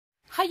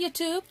Hi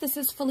YouTube, this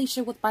is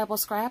Felicia with Bible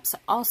Scraps,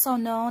 also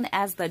known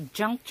as the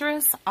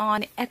Junctress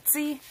on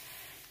Etsy.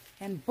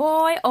 And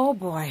boy, oh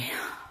boy,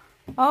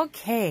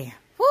 okay,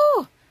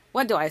 whoo,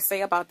 what do I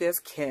say about this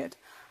kid?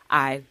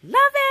 I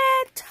love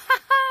it!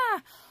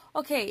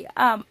 Okay,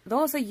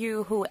 those of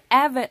you who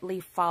avidly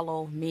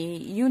follow me,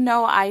 you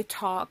know I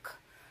talk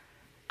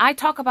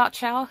about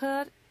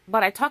childhood,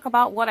 but I talk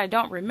about what I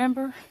don't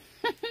remember.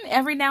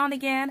 Every now and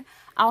again,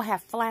 I'll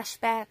have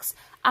flashbacks.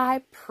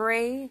 I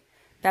pray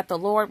that the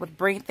Lord would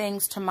bring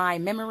things to my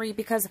memory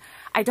because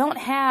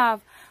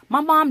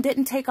my mom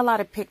didn't take a lot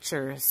of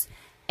pictures.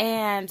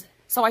 And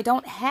so I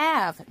don't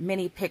have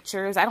many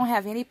pictures. I don't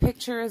have any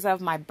pictures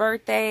of my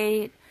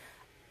birthday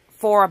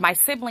for my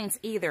siblings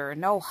either.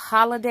 No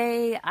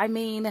holiday. I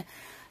mean,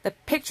 the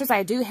pictures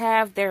I do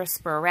have, they're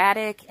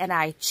sporadic and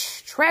I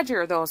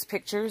treasure those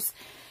pictures.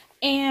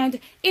 And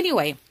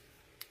anyway,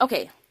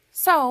 okay,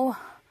 so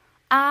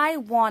I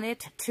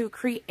wanted to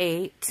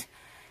create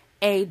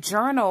a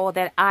journal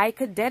that I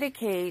could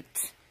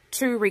dedicate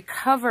to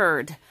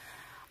recovered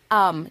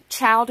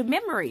child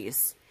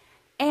memories.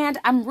 And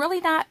I'm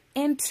really not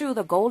into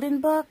the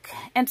golden book.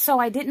 And so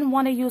I didn't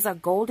want to use a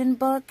golden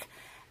book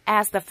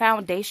as the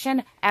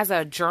foundation, as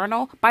a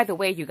journal. By the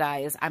way, you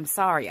guys, I'm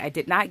sorry, I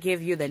did not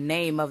give you the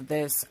name of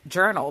this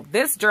journal.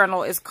 This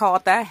journal is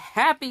called the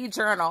Happy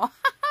Journal.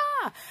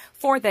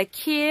 For the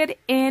kid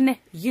in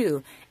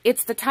you.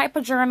 It's the type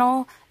of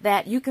journal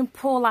that you can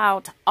pull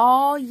out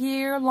all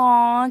year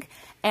long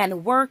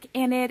and work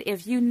in it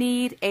if you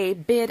need a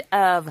bit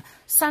of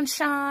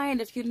sunshine,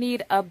 if you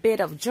need a bit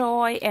of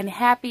joy and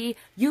happy,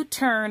 you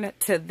turn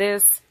to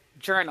this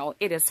journal.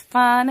 It is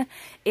fun.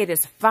 It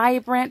is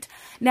vibrant.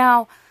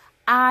 Now,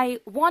 I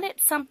wanted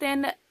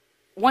something,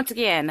 once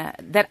again,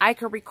 that I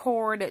could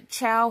record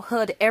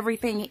childhood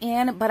everything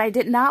in, but I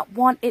did not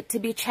want it to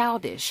be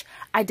childish.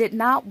 I did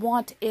not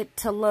want it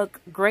to look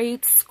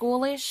grade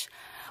schoolish,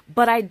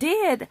 but I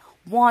did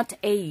want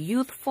a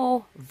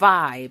youthful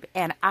vibe,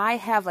 and I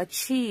have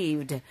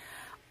achieved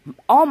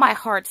all my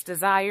heart's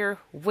desire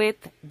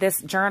with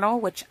this journal,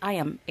 which I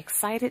am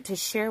excited to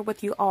share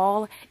with you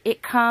all.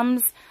 It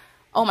comes,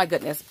 oh my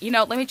goodness,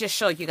 let me just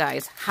show you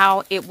guys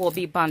how it will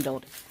be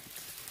bundled.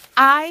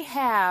 I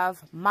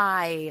have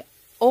my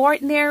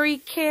ordinary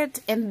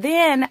kit, and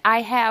then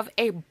I have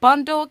a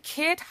bundle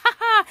kit,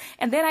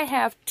 and then I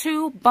have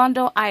 2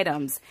 bundle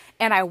items,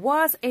 and I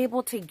was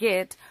able to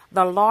get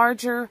the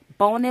larger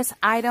bonus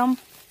item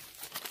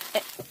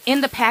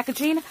in the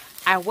packaging.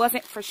 I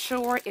wasn't for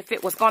sure if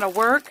it was going to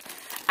work.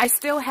 I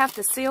still have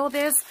to seal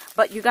this,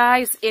 but you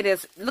guys, it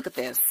is, look at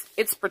this,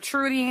 it's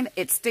protruding,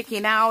 it's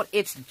sticking out,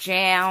 it's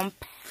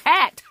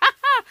jam-packed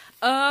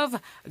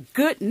of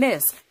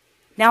goodness.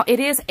 Now, it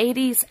is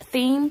 80s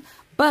theme,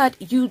 but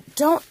you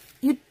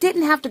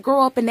didn't have to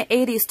grow up in the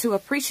 80s to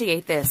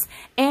appreciate this.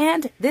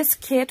 And this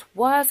kit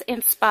was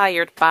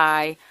inspired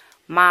by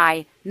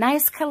my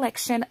nice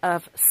collection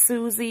of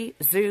Suzy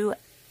Zoo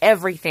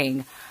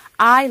everything.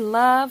 I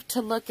love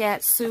to look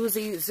at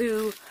Suzy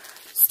Zoo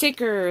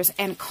stickers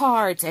and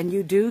cards, and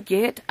you do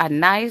get a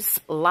nice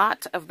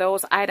lot of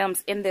those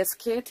items in this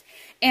kit.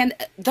 And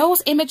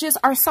those images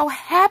are so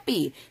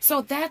happy.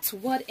 So that's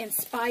what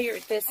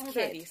inspired this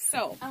kit.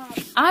 So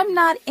I'm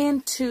not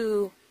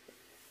into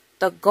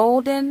the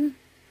golden,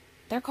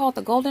 they're called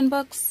the golden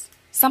books,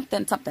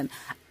 something.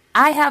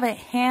 I have a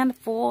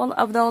handful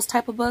of those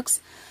type of books,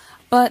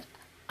 but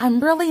I'm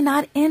really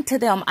not into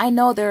them. I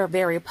know they're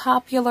very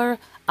popular.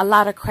 A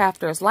lot of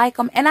crafters like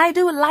them, and I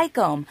do like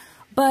them,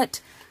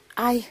 but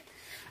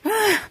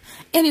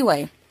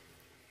anyway,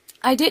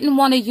 I didn't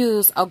want to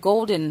use a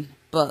golden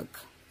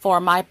book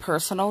for my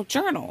personal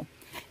journal.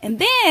 And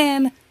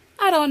then,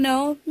 I don't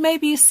know,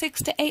 maybe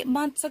 6 to 8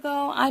 months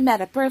ago, I'm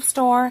at a thrift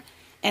store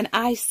and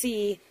I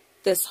see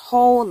this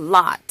whole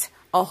lot,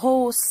 a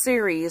whole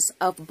series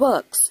of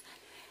books.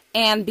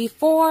 And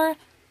before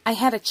I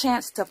had a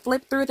chance to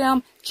flip through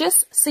them,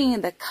 just seeing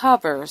the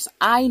covers,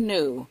 I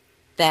knew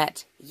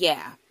that,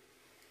 yeah,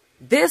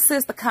 this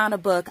is the kind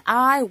of book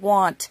I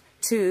want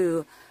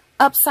to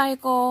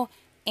upcycle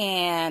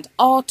and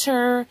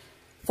alter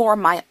for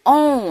my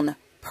own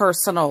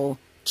personal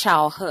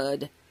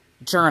childhood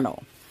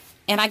journal.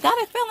 And I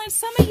got a feeling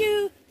some of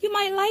you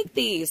might like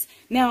these.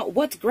 Now,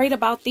 what's great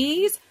about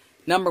these?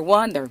 Number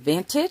one, they're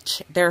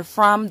vintage. They're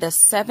from the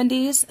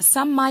 70s.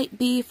 Some might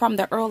be from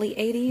the early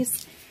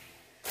 80s.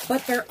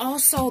 But they're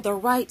also the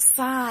right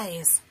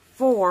size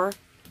for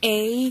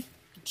a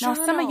journal.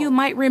 Now, some of you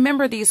might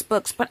remember these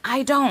books, but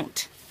I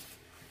don't.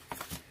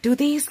 Do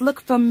these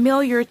look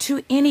familiar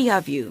to any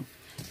of you?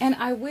 And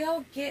I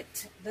will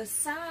get the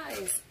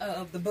size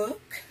of the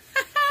book.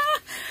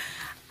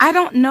 I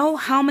don't know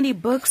how many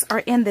books are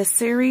in this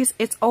series.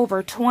 It's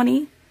over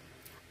 20.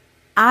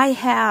 I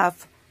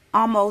have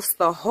almost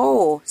the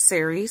whole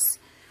series.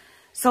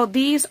 So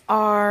these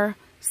are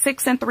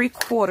 6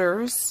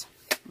 3/4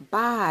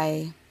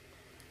 by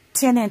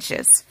 10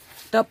 inches.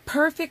 The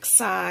perfect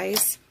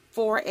size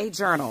for a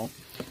journal.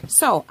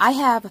 So I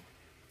have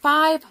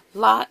 5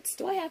 lots.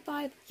 Do I have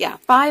 5? Yeah,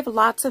 5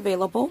 lots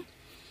available.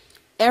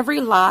 Every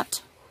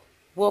lot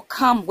will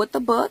come with the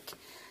book.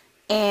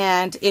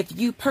 And if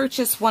you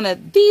purchase one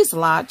of these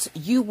lots,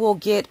 you will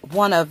get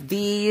one of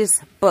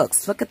these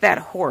books. Look at that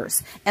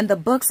horse. And the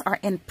books are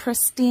in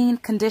pristine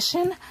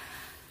condition.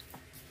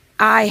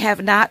 I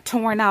have not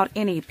torn out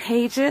any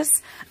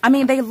pages. I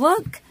mean, they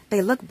look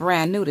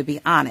brand new, to be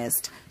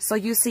honest. So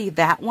you see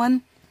that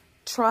one,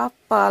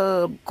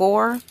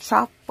 Trafalgar.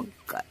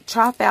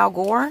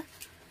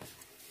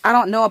 I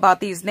don't know about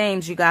these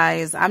names, you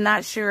guys. I'm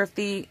not sure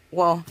if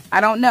well,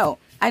 I don't know.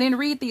 I didn't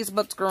read these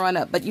books growing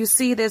up, but you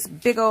see this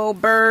big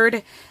old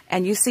bird,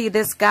 and you see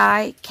this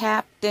guy,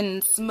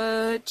 Captain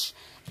Smudge,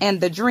 and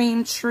the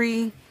Dream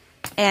Tree,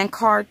 and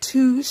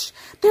Cartouche.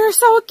 They're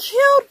so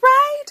cute,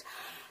 right?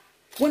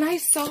 When I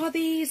saw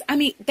these, I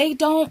mean,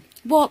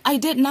 well, I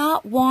did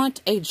not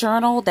want a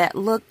journal that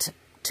looked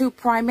too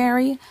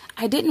primary.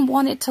 I didn't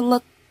want it to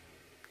look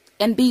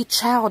and be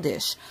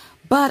childish,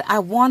 but I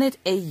wanted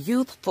a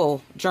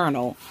youthful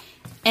journal.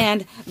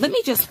 And let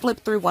me just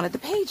flip through one of the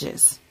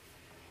pages.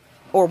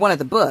 Or one of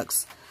the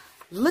books.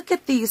 Look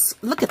at these.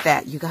 Look at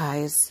that, you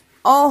guys.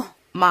 Oh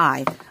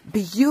my.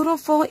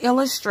 Beautiful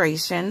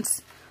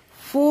illustrations.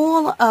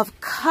 Full of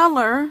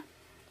color.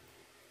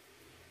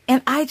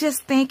 And I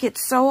just think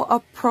it's so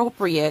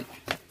appropriate.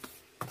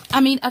 I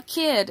mean, a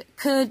kid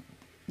could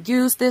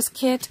use this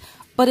kit,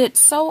 but it's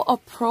so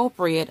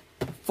appropriate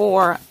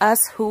for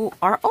us who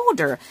are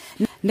older.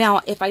 Now,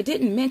 if I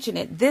didn't mention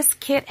it, this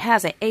kit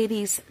has an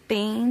 80s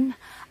theme.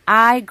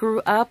 I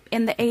grew up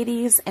in the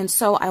 80s, and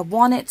so I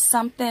wanted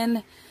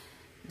something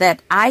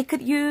that I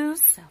could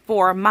use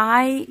for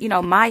my,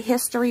 my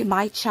history,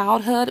 my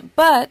childhood.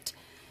 But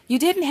you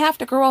didn't have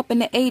to grow up in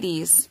the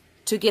 80s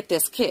to get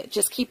this kit.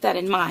 Just keep that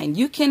in mind.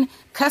 You can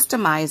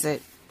customize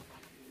it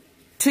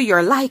to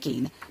your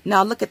liking.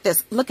 Now, look at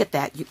this. Look at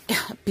that.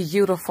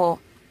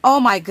 Beautiful. Oh,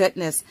 my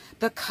goodness.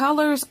 The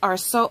colors are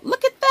so...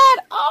 Look at that.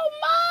 Oh,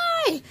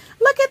 my.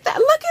 Look at that.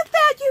 Look at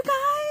that, you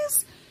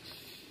guys.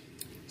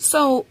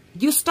 So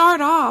you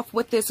start off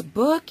with this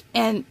book,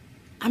 and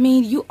I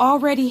mean, you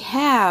already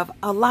have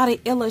a lot of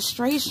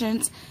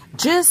illustrations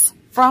just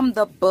from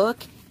the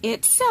book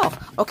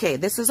itself. Okay,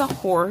 this is a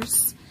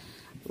horse.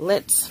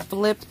 Let's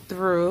flip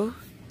through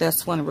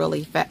this one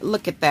really fast.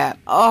 Look at that.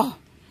 Oh,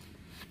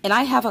 and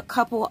I have a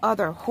couple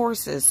other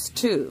horses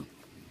too.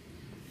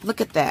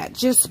 Look at that.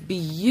 Just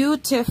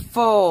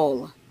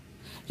beautiful.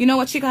 You know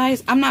what, you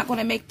guys? I'm not going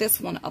to make this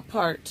one a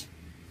part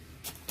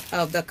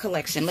of the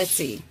collection. Let's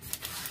see.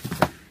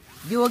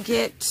 You'll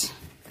get,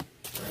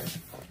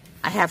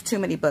 I have too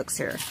many books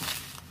here.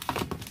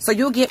 So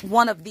you'll get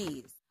one of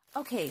these.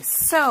 Okay,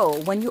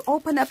 so when you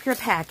open up your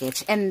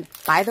package, and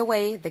by the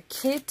way, the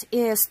kit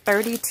is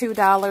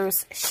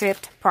 $32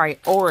 shipped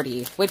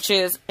priority, which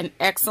is an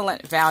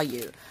excellent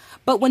value.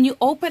 But when you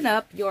open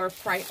up your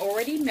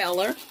priority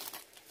mailer,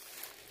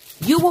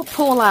 you will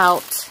pull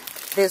out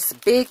this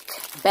big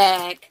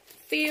bag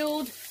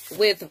filled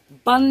with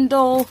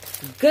bundle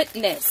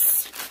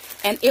goodness.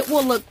 And it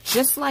will look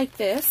just like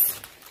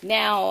this.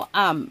 Now,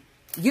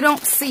 you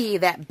don't see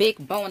that big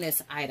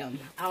bonus item.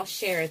 I'll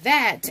share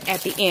that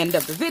at the end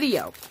of the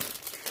video.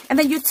 And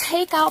then you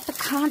take out the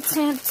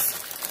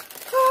contents.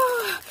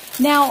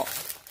 Now,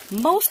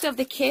 most of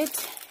the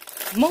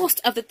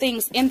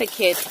things in the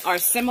kit are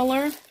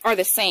similar, or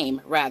the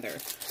same, rather.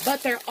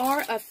 But there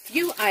are a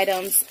few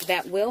items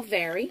that will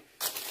vary.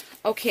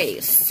 Okay,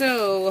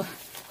 so...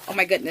 Oh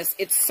my goodness,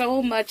 it's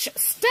so much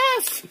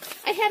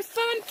stuff. I had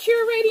fun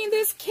curating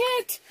this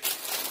kit.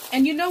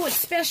 And you know it's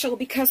special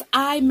because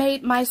I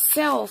made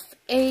myself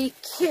a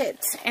kit.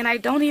 And I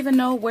don't even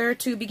know where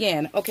to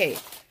begin. Okay,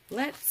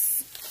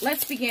 let's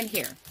begin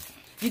here.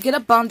 You get a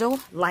bundle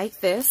like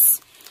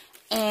this.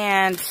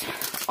 And,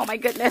 oh my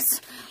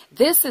goodness,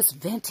 this is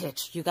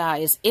vintage, you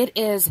guys. It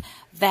is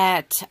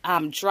that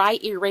dry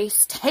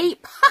erase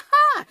tape.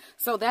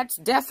 So that's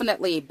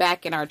definitely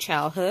back in our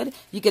childhood.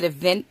 You get a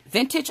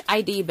vintage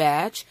ID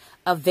badge,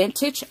 a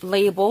vintage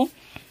label.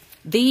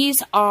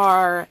 These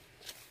are,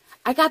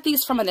 I got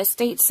these from an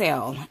estate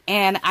sale,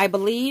 and I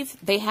believe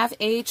they have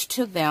age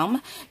to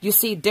them. You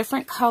see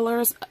different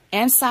colors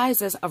and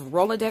sizes of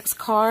Rolodex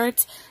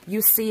cards.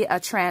 You see a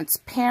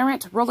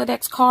transparent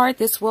Rolodex card.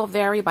 This will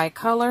vary by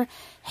color.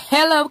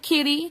 Hello,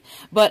 Kitty,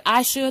 but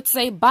I should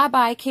say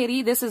bye-bye,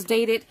 Kitty. This is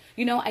dated,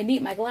 I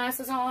need my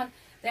glasses on.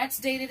 That's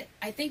dated,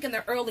 I think, in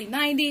the early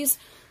 90s.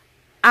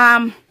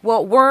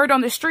 Well, word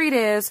on the street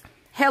is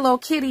Hello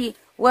Kitty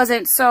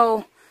wasn't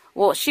so,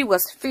 well, she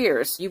was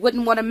fierce. You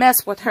wouldn't want to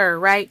mess with her,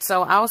 right?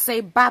 So I'll say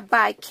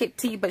bye-bye,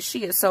 Kitty, but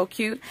she is so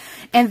cute.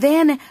 And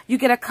then you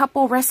get a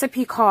couple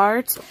recipe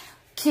cards,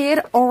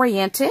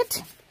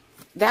 kid-oriented.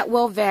 That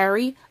will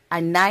vary.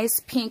 A nice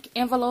pink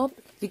envelope.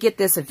 You get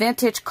this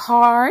vintage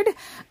card,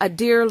 a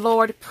Dear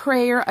Lord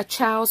prayer, a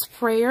child's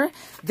prayer.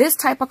 This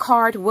type of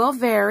card will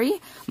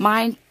vary.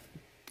 Mine,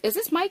 is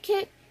this my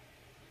kit?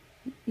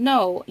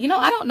 No,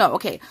 I don't know.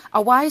 Okay,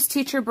 a wise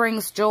teacher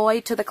brings joy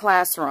to the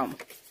classroom.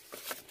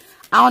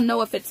 I'll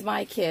know if it's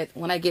my kit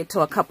when I get to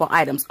a couple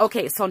items.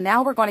 Okay, so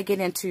now we're going to get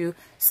into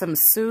some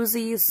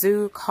Suzy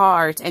Zoo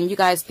cards. And you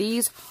guys,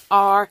 these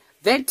are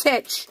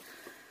vintage.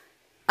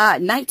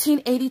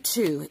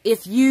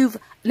 1982.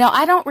 Now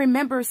I don't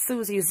remember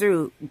Suzy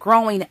Zoo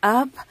growing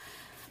up,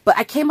 but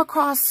I came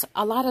across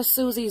a lot of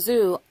Suzy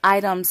Zoo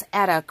items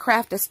at a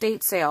craft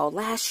estate sale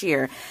last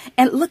year.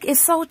 And look,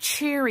 it's so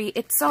cheery.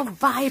 It's so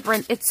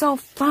vibrant. It's so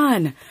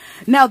fun.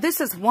 Now, this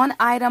is one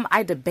item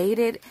I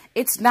debated.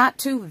 It's not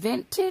too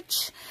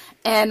vintage.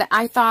 And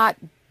I thought,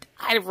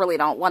 I really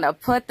don't want to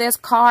put this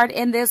card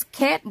in this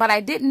kit, but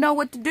I didn't know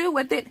what to do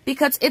with it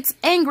because it's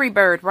Angry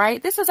Bird,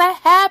 right? This is a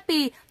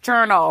happy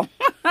journal.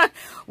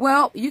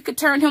 Well, you could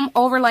turn him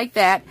over like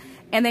that.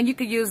 And then you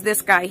could use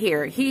this guy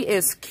here. He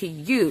is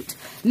cute.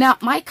 Now,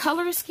 my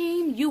color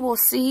scheme, you will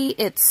see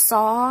it's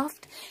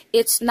soft.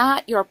 It's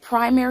not your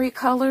primary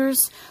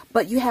colors,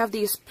 but you have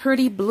these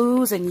pretty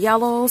blues and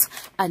yellows.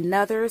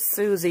 Another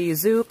Suzy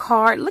Zoo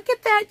card. Look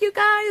at that, you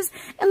guys.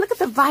 And look at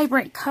the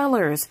vibrant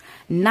colors.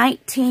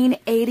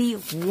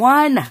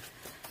 1981.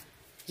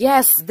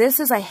 Yes, this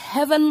is a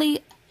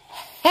heavenly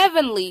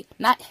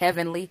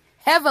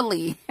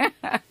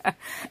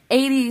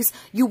 80s.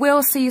 You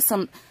will see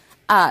some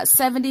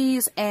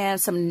 70s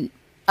and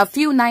a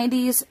few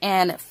 90s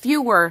and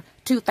fewer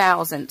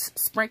 2000s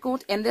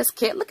sprinkled in this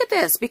kit. Look at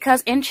this,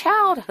 because in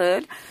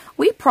childhood,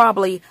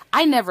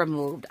 I never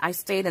moved. I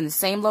stayed in the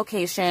same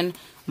location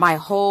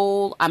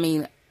well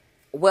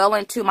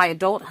into my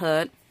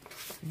adulthood.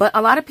 But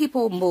a lot of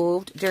people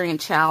moved during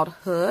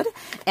childhood.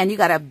 And you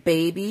got a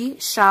baby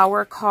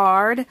shower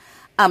card.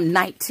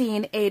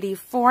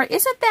 1984.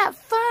 Isn't that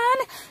fun?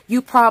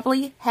 You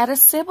probably had a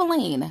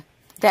sibling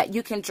that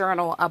you can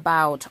journal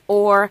about,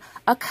 or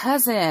a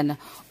cousin,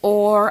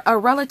 or a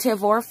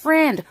relative, or a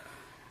friend.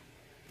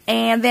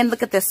 And then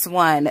look at this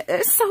one.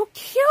 It's so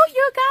cute,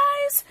 you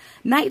guys.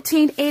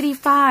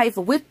 1985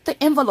 with the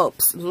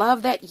envelopes.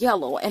 Love that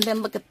yellow. And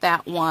then look at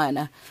that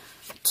one.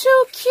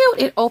 Too cute.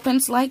 It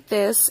opens like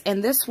this.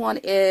 And this one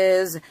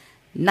is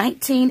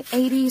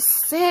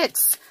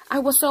 1986. I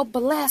was so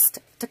blessed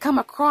to come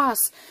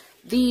across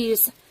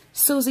these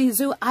Suzy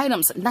Zoo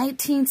items.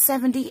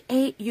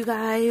 1978, you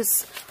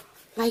guys.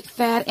 Like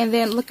that. And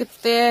then look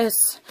at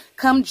this.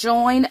 Come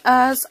join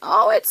us.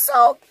 Oh, it's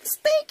so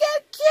stinking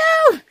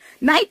cute.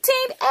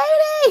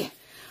 1980.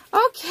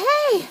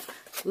 Okay.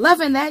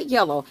 Loving that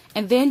yellow.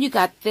 And then you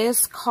got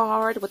this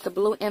card with the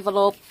blue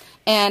envelope.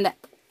 And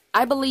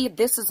I believe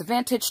this is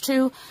vintage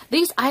too.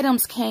 These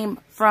items came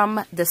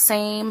from the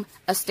same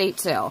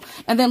estate sale.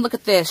 And then look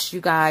at this,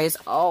 you guys.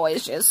 Oh,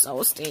 it's just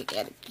so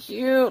stinking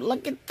cute.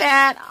 Look at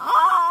that.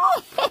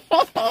 Oh.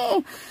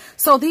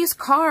 So these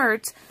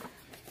cards,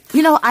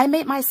 you know, I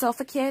made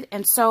myself a kit,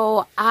 and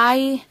so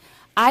I'm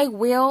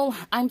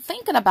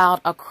thinking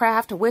about a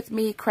craft with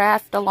me,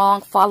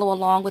 follow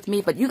along with me,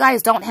 but you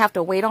guys don't have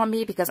to wait on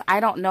me because I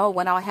don't know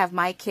when I'll have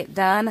my kit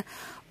done.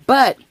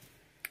 But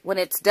when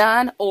it's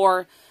done,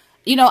 or,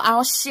 you know,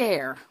 I'll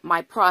share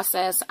my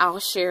process. I'll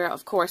share,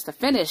 of course, the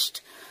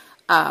finished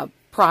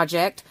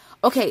project.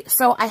 Okay,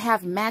 so I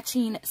have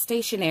matching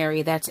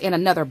stationery that's in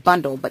another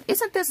bundle, but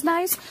isn't this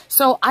nice?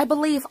 So I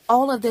believe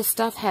all of this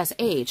stuff has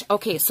age.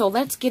 Okay, so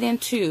let's get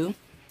into,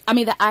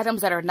 the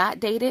items that are not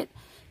dated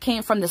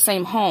came from the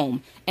same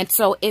home, and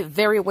so it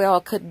very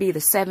well could be the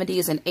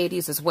 70s and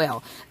 80s as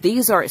well.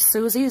 These are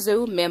Suzy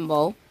Zoo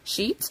memo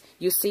sheets.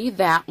 You see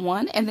that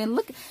one, and then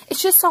look,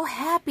 it's just so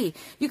happy.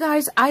 You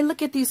guys, I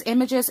look at these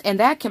images, and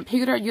that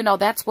computer, you know,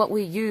 that's what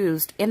we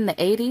used in the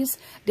 80s.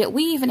 Did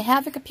we even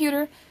have a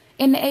computer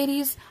in the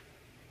 80s?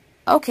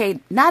 Okay,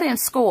 not in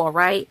school,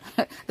 right?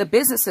 The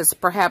businesses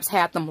perhaps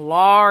had them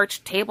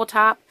large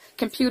tabletop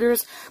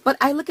computers, but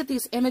I look at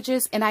these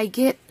images and I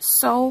get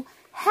so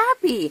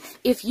happy.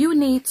 If you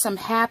need some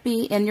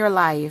happy in your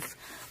life,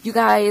 you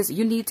guys,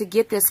 you need to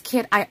get this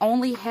kit. I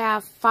only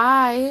have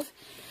 5,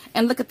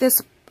 and look at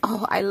this.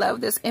 Oh, I love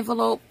this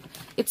envelope.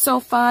 It's so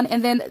fun.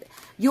 And then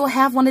you'll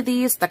have one of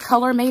these. The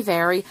color may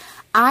vary.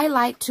 I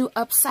like to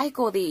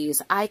upcycle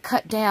these. I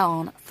cut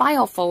down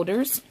file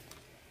folders.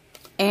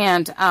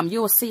 And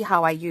you'll see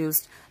how I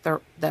used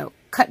the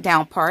cut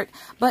down part.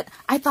 But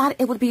I thought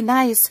it would be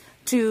nice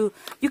to,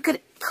 you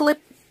could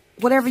clip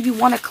whatever you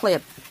want to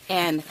clip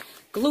and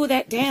glue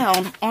that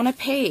down on a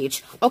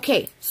page.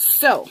 Okay,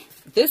 so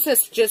this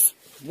is just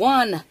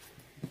one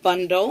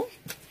bundle.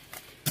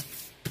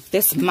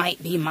 This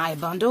might be my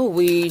bundle.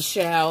 We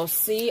shall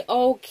see.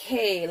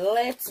 Okay,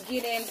 let's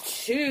get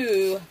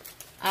into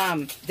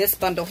this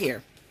bundle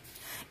here.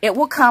 It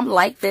will come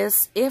like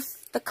this if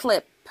the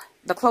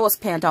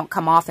clothespin don't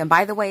come off. And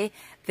by the way,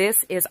 this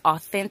is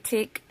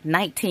authentic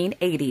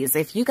 1980s.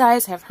 If you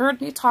guys have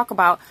heard me talk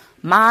about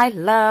my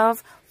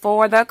love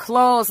for the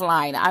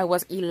clothesline, I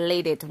was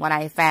elated when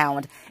I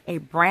found a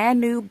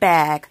brand new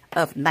bag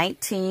of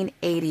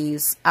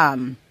 1980s.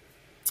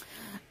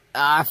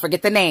 I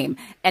forget the name.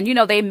 And you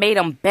know, they made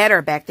them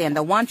better back then.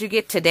 The ones you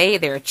get today,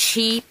 they're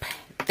cheap.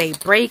 They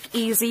break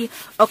easy.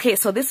 Okay,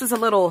 so this is a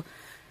little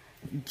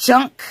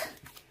junk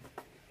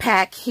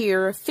pack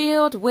here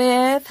filled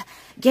with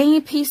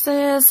game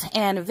pieces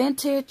and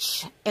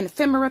vintage and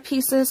ephemera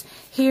pieces.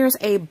 Here's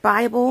a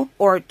Bible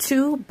or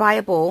 2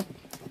 Bible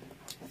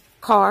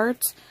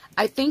cards.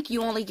 I think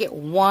you only get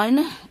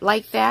one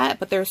like that,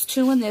 but there's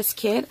two in this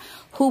kit.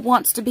 Who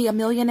Wants to Be a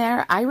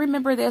Millionaire? I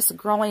remember this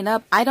growing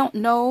up. I don't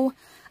know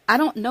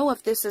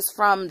if this is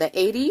from the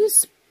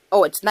 80s.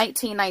 Oh, it's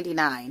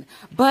 1999.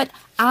 But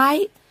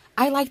I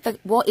like the,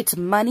 well, it's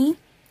money,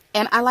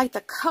 and I like the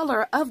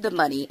color of the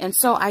money. And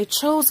so I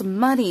chose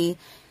money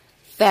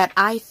that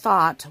I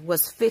thought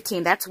was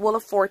fitting. That's Wheel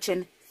of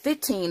Fortune,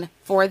 fitting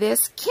for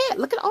this kit.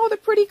 Look at all the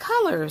pretty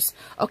colors.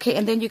 Okay,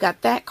 and then you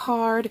got that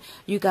card.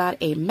 You got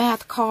a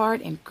math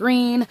card in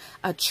green,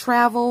 a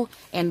travel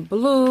in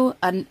blue.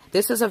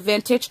 This is a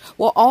vintage.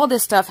 Well, all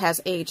this stuff has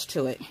age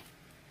to it.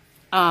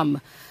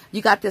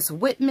 You got this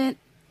Whitman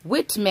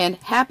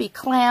Happy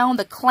Clown.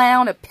 The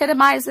clown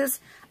epitomizes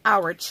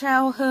our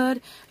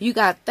childhood. You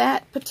got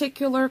that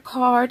particular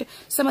card.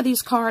 Some of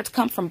these cards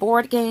come from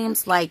board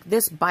games, like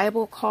this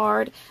Bible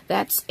card.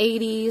 That's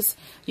 80s.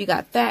 You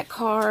got that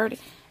card.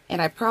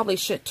 And I probably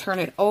should turn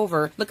it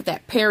over. Look at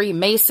that, Perry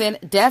Mason.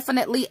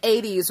 Definitely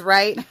 80s,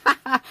 right?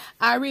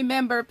 I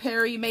remember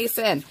Perry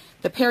Mason.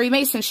 The Perry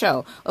Mason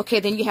Show.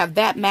 Okay, then you have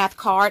that math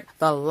card,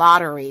 the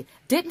lottery.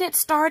 Didn't it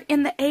start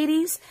in the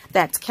 80s?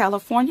 That's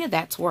California.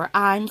 That's where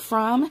I'm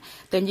from.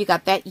 Then you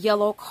got that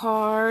yellow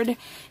card.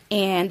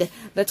 And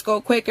let's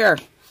go quicker.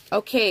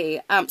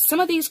 Okay, some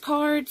of these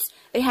cards,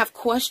 they have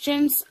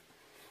questions.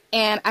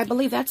 And I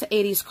believe that's an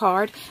 80s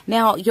card.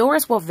 Now,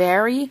 yours will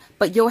vary,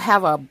 but you'll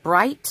have a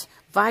bright,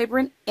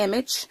 vibrant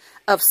image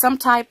of some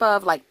type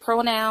of like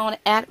pronoun,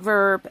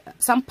 adverb,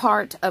 some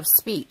part of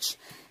speech.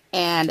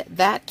 And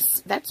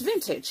that's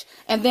vintage.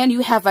 And then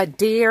you have a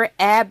Dear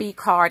Abby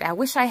card. I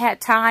wish I had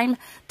time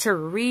to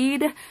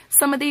read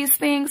some of these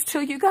things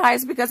to you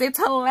guys because it's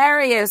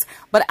hilarious.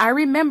 But I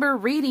remember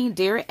reading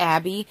Dear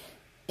Abby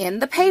in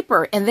the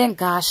paper. And then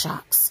God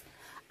Shocks.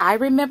 I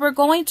remember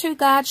going to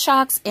God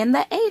Shocks in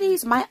the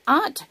 80s. My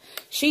aunt,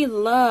 she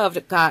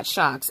loved God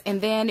Shocks.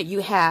 And then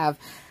you have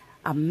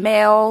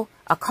a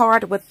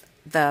card with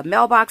the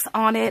mailbox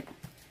on it.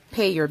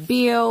 Pay your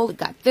bill.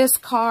 Got this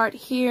card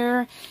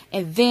here.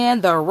 And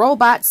then the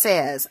robot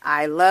says,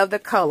 I love the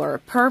color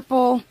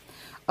purple.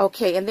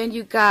 Okay, and then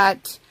you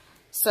got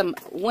some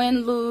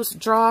win, lose,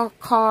 draw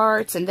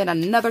cards. And then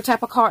another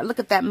type of card. Look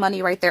at that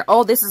money right there.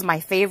 Oh, this is my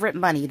favorite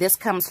money. This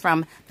comes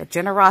from the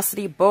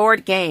Generosity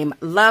board game.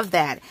 Love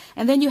that.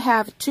 And then you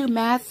have two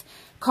math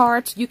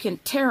cards you can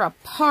tear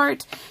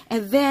apart,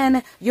 and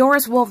then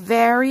yours will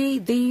vary.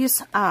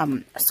 These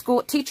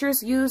school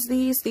teachers use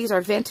these are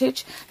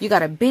vintage. You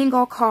got a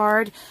bingo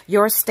card,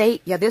 your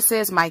state. Yeah, this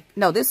isn't my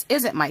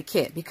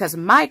kit because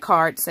my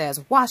card says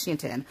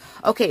Washington.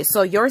 Okay,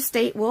 so your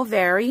state will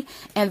vary.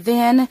 And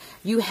then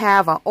you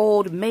have an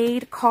old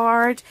maid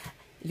card,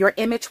 your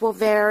image will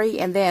vary.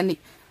 And then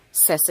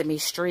Sesame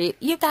Street.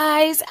 You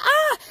guys,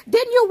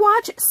 didn't you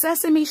watch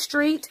Sesame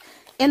Street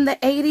in the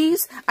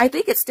 80s? I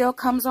think it still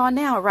comes on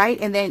now, right?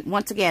 And then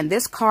once again,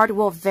 this card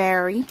will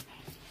vary.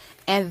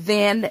 And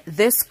then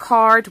this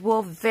card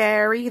will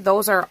vary.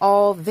 Those are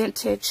all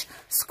vintage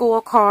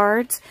school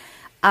cards.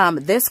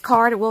 This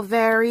card will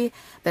vary.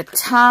 The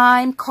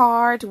time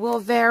card will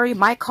vary.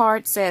 My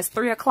card says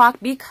 3 o'clock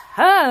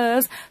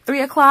because 3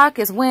 o'clock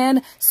is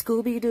when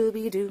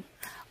Scooby-Dooby-Doo,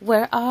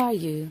 where are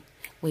you?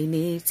 We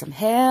need some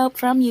help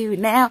from you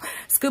now.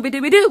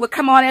 Scooby-Dooby-Doo would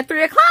come on at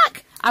 3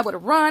 o'clock. I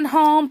would run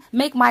home,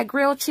 make my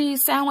grilled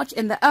cheese sandwich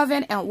in the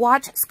oven, and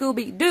watch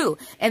Scooby-Doo.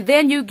 And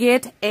then you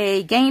get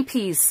a game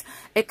piece.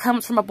 It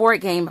comes from a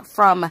board game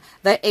from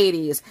the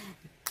 80s.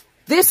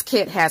 This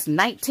kit has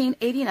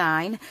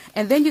 1989.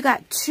 And then you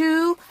got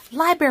two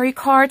library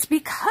cards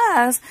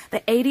because the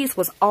 80s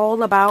was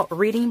all about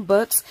reading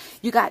books.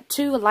 You got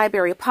two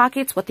library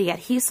pockets with the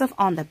adhesive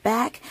on the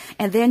back.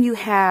 And then you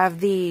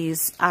have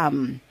these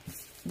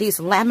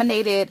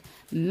laminated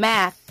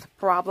math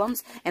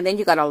problems, and then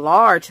you got a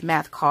large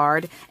math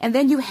card, and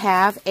then you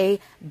have a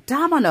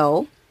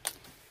domino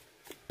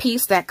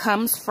piece that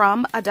comes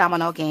from a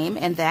domino game,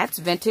 and that's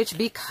vintage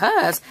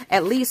because,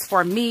 at least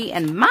for me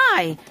and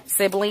my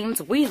siblings,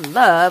 we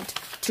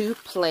loved to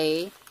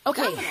play.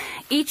 Okay,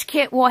 each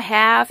kit will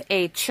have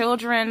a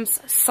children's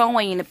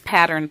sewing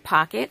pattern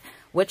pocket,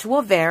 which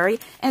will vary.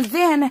 And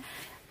then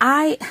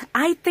I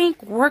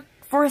think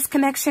Workforce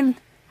Connection,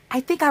 I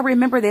think I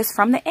remember this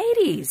from the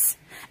 80s.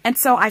 And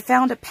so I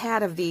found a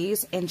pad of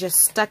these and just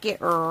stuck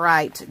it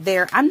right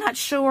there. I'm not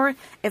sure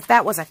if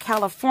that was a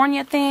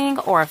California thing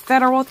or a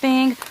federal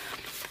thing,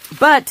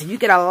 but you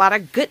get a lot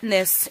of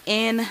goodness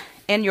in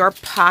your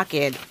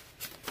pocket,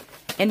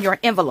 in your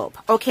envelope.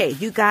 Okay,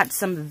 you got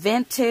some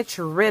vintage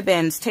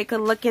ribbons. Take a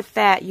look at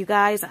that, you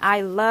guys.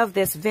 I love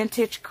this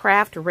vintage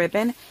craft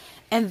ribbon.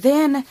 And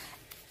then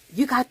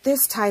you got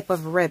this type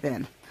of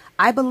ribbon.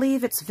 I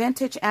believe it's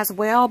vintage as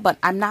well, but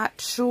I'm not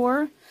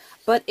sure.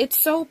 But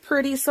it's so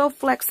pretty, so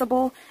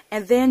flexible.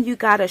 And then you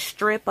got a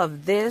strip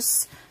of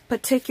this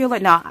particular,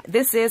 now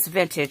this is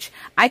vintage.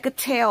 I could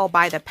tell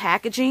by the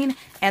packaging,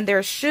 and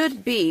there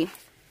should be,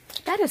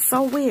 that is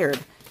so weird.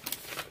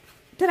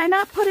 Did I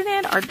not put it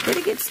in, or did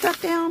it get stuck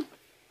down?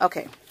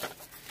 Okay.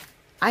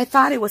 I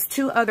thought it was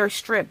 2 other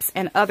strips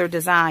and other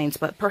designs,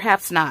 but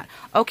perhaps not.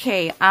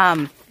 Okay,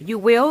 you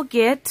will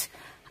get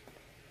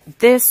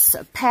this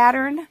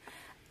pattern.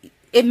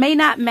 It may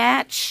not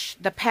match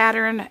the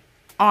pattern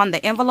on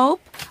the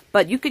envelope,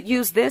 but you could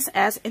use this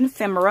as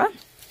ephemera.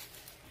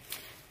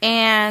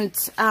 And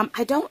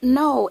I don't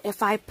know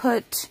if I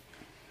put...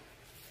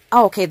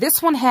 Oh, okay,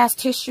 this one has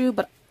tissue,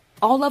 but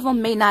all of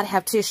them may not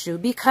have tissue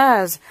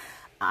because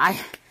I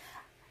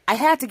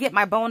had to get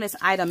my bonus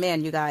item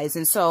in, you guys.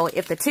 And so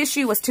if the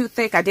tissue was too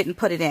thick, I didn't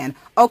put it in.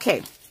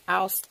 Okay,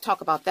 I'll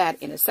talk about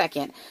that in a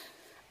second.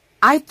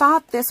 I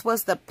thought this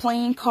was the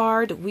playing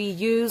card we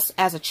used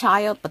as a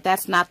child, but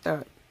that's not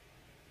the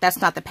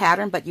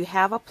pattern. But you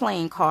have a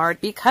playing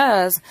card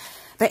because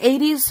the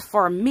 80s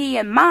for me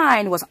and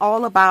mine was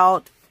all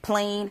about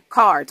playing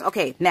cards.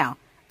 Okay, now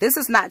this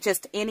is not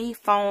just any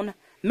phone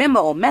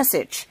memo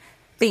message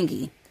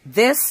thingy.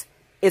 This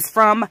is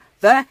from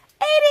the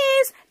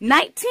 80s,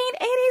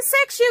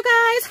 1986, you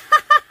guys.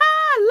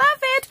 Love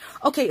it.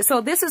 Okay,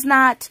 so this is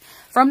not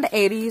from the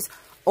 80s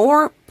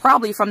or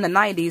probably from the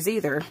 90s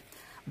either.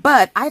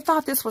 But I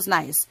thought this was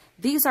nice.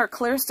 These are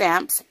clear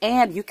stamps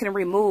and you can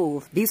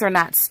remove. These are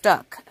not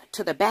stuck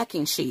to the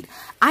backing sheet.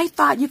 I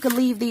thought you could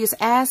leave these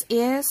as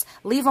is,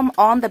 leave them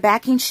on the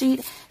backing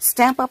sheet,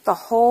 stamp up the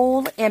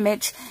whole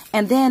image,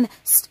 and then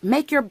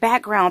make your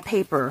background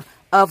paper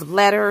of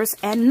letters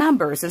and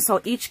numbers. And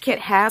so each kit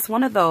has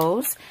one of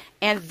those.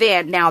 And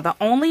then now the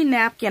only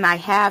napkin I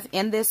have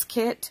in this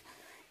kit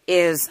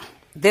is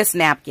this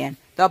napkin,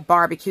 the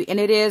barbecue, and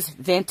it is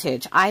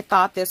vintage. I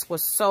thought this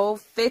was so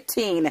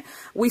fitting.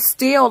 We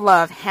still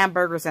love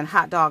hamburgers and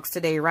hot dogs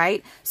today,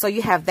 right? So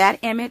you have that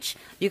image,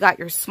 you got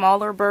your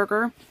smaller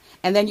burger,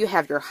 and then you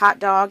have your hot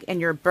dog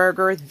and your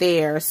burger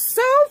there.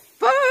 So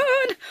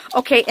fun.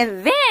 Okay,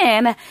 and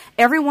then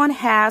everyone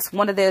has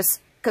one of this,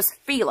 because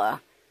Fila.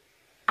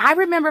 I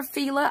remember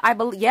Fila, I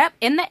believe, yep,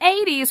 in the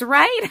 80s,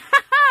 right?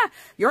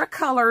 Your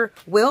color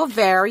will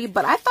vary,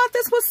 but I thought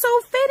this was so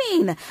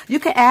fitting. You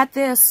could add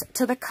this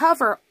to the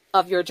cover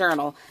of your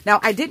journal.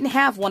 Now, I didn't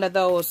have one of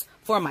those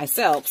for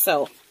myself,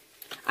 so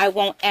I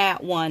won't add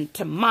one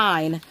to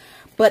mine.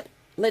 But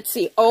let's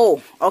see.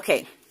 Oh,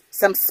 okay.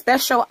 Some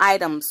special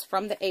items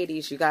from the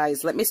 80s, you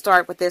guys. Let me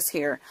start with this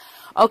here.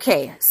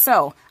 Okay,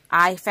 so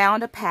I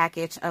found a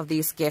package of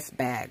these gift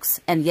bags.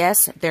 And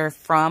yes, they're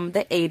from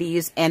the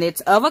 80s, and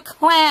it's of a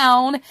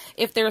clown.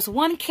 If there's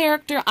one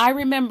character I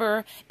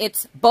remember,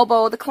 it's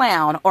Bobo the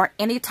Clown, or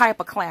any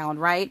type of clown,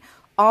 right?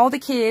 All the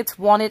kids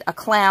wanted a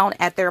clown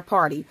at their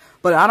party,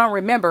 but I don't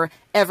remember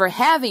ever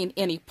having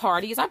any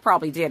parties. I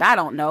probably did, I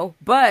don't know,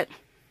 but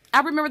I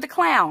remember the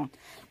clown.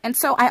 And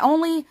so I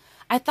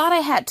thought I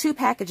had 2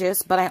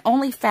 packages, but I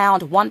only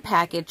found 1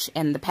 package,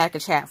 and the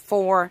package had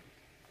 4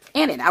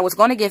 in it. I was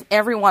going to give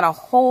everyone a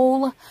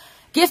whole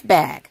gift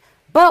bag,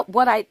 but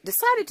what I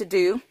decided to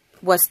do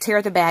was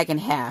tear the bag in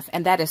half,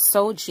 and that is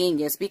so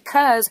genius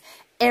because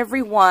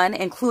everyone,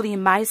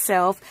 including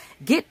myself,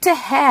 get to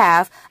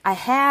have a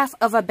half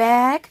of a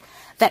bag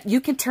that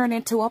you can turn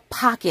into a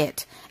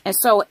pocket. And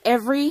so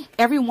every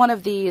one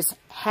of these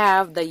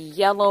have the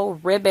yellow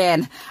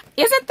ribbon.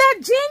 Isn't that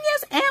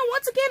genius? And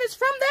once again, it's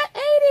from the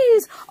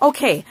 80s.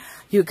 Okay,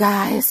 you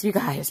guys,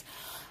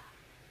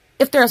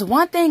 if there's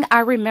one thing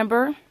I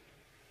remember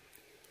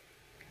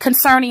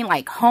concerning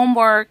like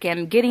homework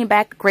and getting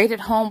back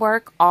graded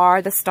homework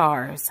are the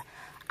stars.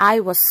 I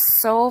was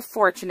so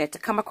fortunate to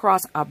come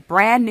across a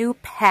brand new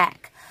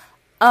pack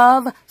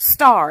of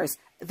stars.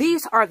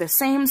 These are the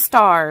same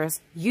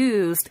stars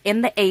used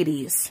in the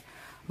 80s.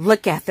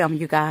 Look at them,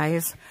 you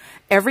guys.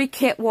 Every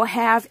kit will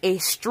have a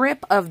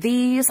strip of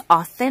these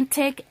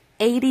authentic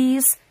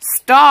 80s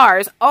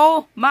stars.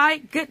 Oh my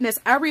goodness.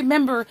 I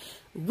remember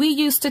we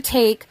used to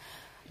take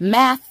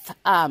math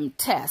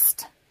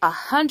test,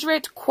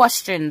 100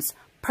 questions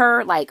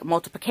per like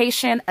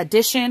multiplication,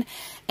 addition,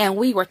 and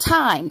we were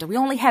timed. We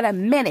only had a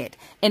minute.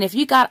 And if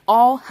you got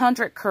all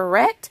 100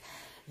 correct,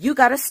 you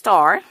got a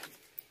star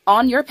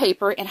on your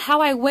paper. And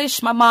how I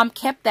wish my mom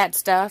kept that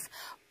stuff.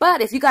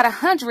 But if you got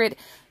 100,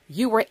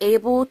 you were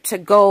able to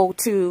go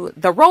to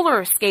the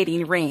roller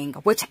skating ring,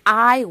 which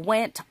I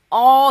went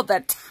all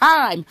the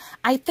time.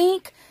 I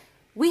think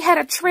we had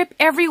a trip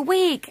every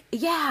week.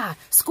 Yeah,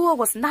 school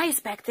was nice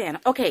back then.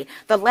 Okay,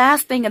 the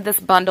last thing in this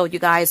bundle, you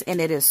guys,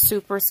 and it is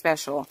super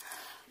special.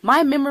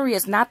 My memory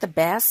is not the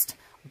best,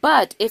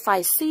 but if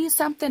I see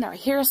something or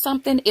hear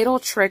something, it'll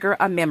trigger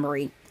a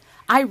memory.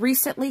 I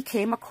recently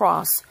came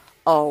across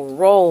a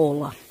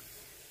roll,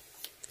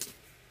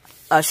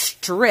 a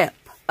strip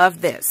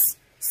of this.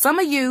 Some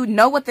of you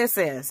know what this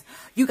is.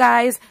 You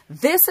guys,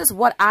 this is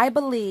what I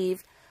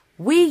believe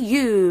we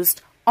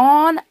used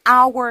on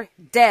our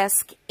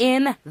desk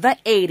in the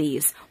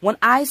 80s. When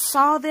I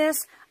saw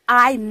this,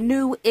 I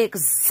knew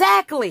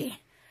exactly.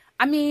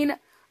 I mean,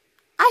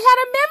 I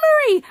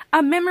had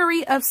a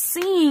memory of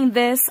seeing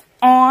this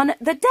on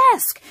the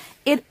desk.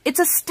 It's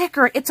a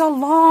sticker. It's a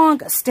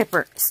long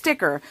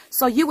sticker.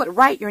 So you would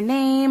write your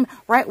name,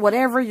 write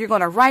whatever you're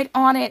going to write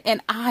on it.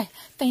 And I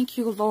thank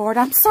you, Lord.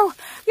 I'm so,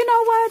 you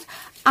know what?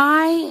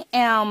 I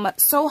am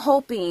so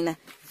hoping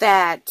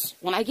that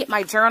when I get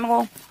my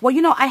journal, well,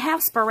 you know, I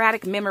have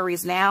sporadic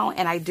memories now,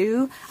 and I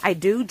do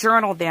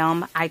journal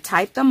them. I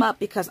type them up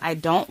because I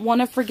don't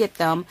want to forget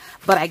them.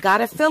 But I got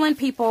a feeling,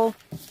 people,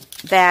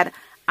 that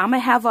I'm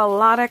going to have a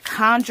lot of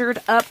conjured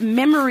up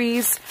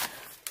memories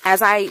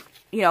as I,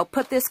 you know,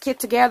 put this kit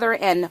together,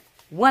 and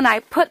when I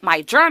put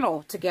my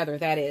journal together,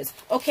 that is.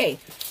 Okay,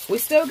 we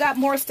still got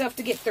more stuff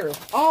to get through.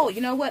 Oh, you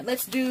know what?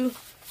 Let's do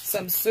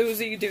some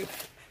Suzy Doo.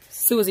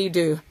 Suzy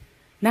Doo.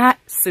 Not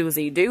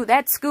Suzy Doo.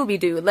 That's Scooby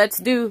Doo. Let's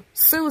do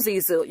Suzy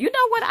Zoo. You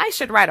know what? I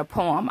should write a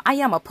poem. I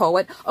am a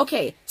poet.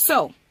 Okay,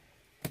 so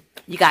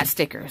you got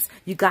stickers.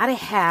 You got to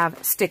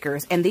have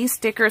stickers. And these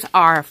stickers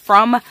are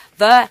from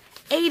the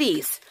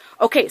 80s.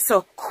 Okay,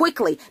 so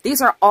quickly,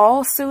 these are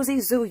all Suzy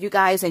Zoo, you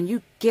guys, and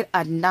you get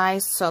a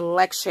nice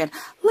selection.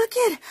 Look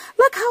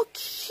how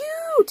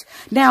cute.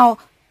 Now,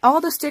 all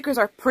the stickers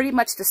are pretty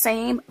much the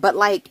same, but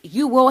like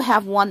you will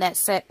have one that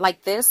said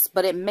like this,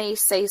 but it may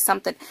say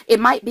something. It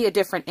might be a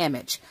different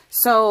image.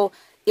 So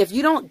if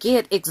you don't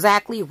get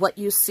exactly what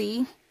you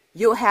see,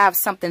 you'll have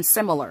something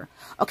similar.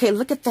 Okay,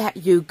 look at that,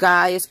 you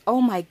guys.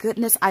 Oh my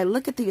goodness, I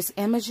look at these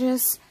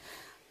images.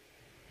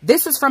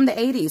 This is from the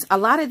 80s. A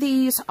lot of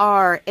these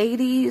are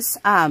 80s.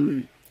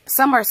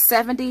 Some are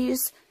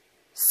 70s.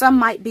 Some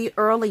might be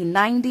early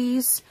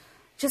 90s.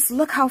 Just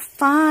look how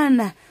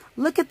fun.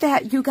 Look at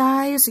that, you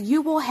guys.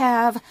 You will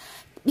have,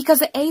 because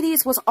the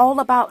 80s was all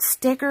about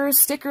stickers.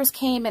 Stickers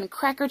came in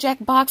Cracker Jack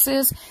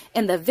boxes,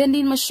 in the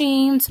vending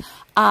machines.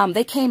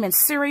 They came in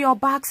cereal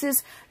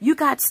boxes. You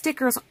got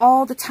stickers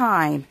all the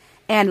time.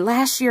 And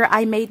last year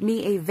I made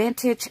me a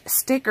vintage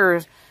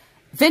sticker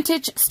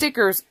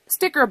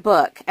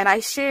book, and I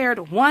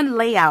shared one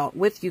layout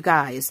with you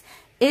guys.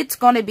 It's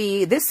going to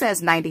be, this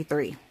says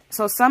 93,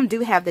 so some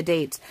do have the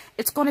dates.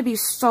 It's going to be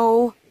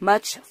so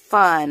much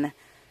fun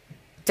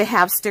to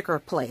have sticker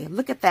play.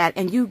 Look at that,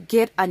 and you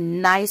get a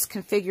nice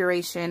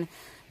configuration.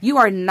 You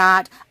are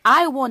not,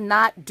 I will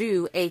not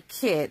do a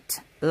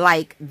kit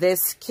like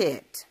this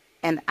kit,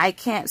 and I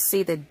can't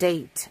see the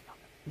date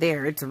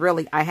there. It's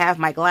really, I have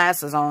my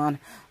glasses on,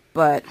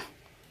 but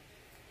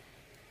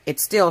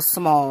it's still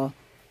small.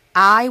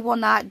 I will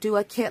not do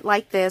a kit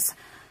like this.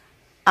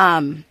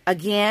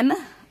 Again,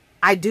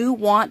 I do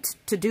want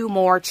to do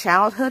more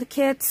childhood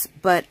kits,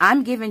 but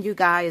I'm giving you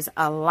guys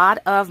a lot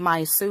of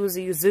my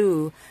Suzy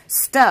Zoo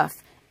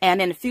stuff.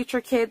 And in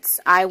future kits,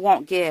 I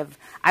won't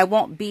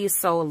be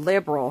so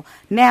liberal.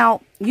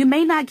 Now, you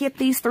may not get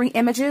these 3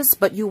 images,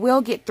 but you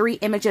will get 3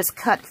 images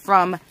cut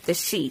from the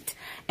sheet.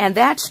 And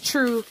that's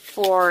true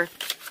for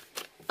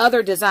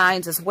other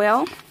designs as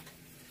well.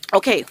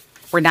 Okay.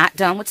 We're not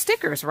done with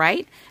stickers,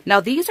 right?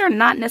 Now, these are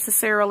not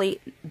necessarily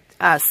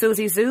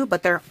Suzy Zoo,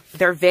 but they're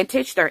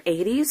vintage. They're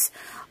 80s.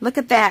 Look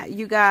at that,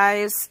 you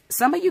guys.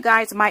 Some of you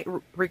guys might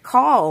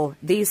recall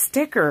these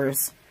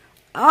stickers.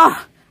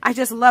 Oh, I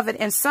just love it.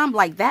 And some,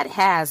 like that,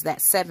 has that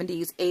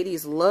 70s,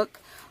 80s look.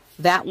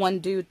 That one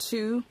do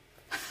too.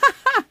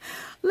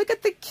 Look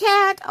at the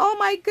cat. Oh,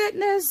 my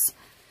goodness.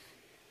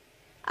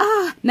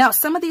 Now,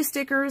 some of these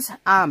stickers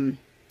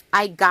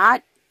I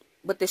got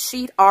with the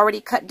sheet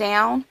already cut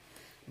down.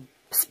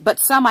 But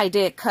some I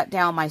did cut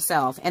down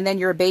myself. And then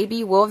your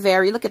baby will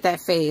vary. Look at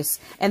that face.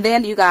 And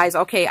then you guys,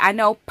 okay, I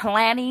know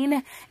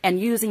planning and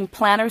using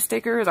planner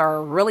stickers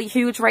are really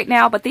huge right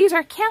now. But these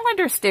are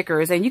calendar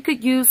stickers. And you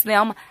could use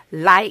them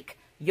like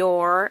in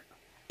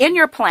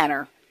your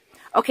planner.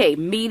 Okay,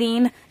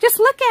 meeting. Just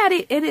look at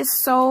it. It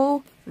is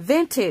so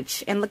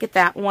vintage. And look at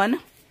that one.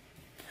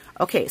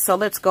 Okay, so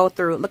let's go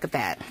through. Look at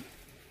that.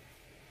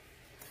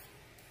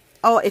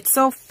 Oh, it's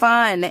so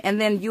fun.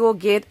 And then you'll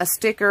get a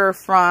sticker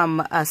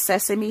from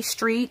Sesame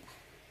Street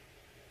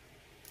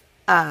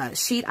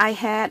sheet I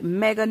had.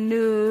 Mega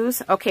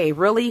News. Okay,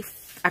 really,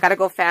 I got to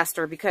go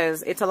faster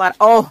because it's a lot.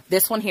 Oh,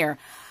 this one here.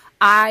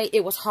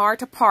 It was hard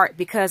to part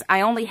because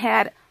I only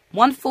had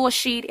one full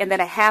sheet and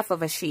then a half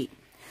of a sheet.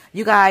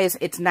 You guys,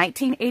 it's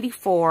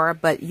 1984,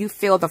 but you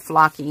feel the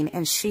flocking,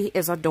 and she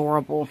is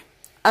adorable.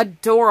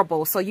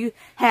 Adorable. So you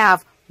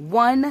have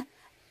one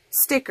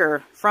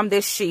sticker from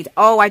this sheet.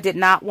 Oh, I did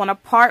not want to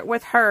part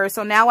with her,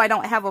 so now I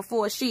don't have a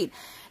full sheet.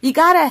 You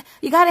gotta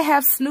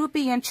have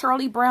Snoopy and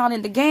Charlie Brown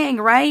in the gang,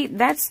 right?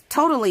 That's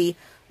totally,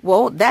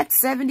 well,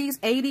 that's 70s,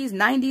 80s,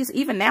 90s,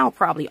 even now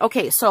probably.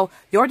 Okay, so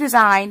your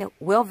design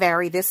will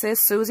vary. This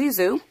is Suzy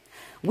Zoo.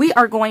 We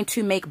are going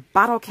to make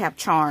bottle cap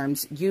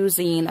charms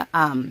using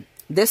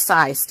this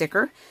size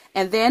sticker,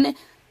 and then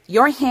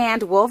your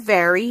hand will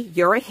vary.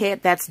 You're a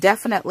hit. That's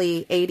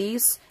definitely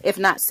 80s, if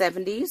not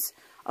 70s.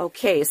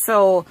 Okay,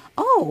 so,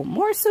 oh,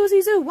 more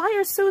Suzy Zoo. Why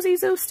are Suzy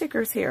Zoo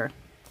stickers here?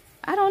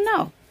 I don't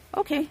know.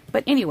 Okay,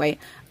 but anyway,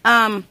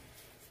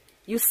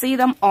 you see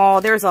them all.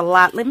 There's a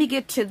lot. Let me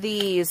get to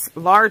these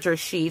larger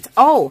sheets.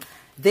 Oh,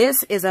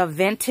 this is a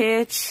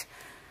vintage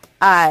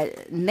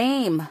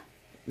name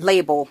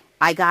label.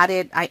 I got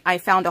it. I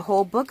found a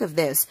whole book of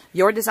this.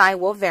 Your design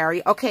will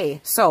vary.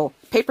 Okay, so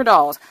paper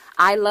dolls.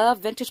 I love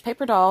vintage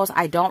paper dolls.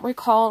 I don't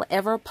recall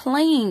ever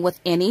playing with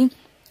any,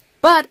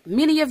 but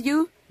many of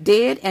you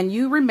did, and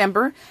you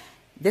remember.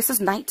 This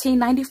is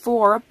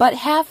 1994, but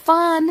have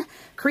fun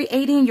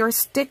creating your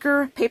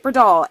sticker paper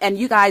doll. And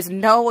you guys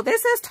know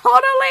this is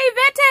totally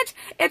vintage.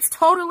 It's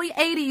totally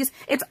 80s.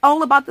 It's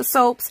all about the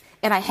soaps,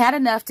 and I had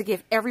enough to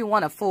give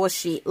everyone a full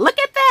sheet. Look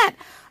at that.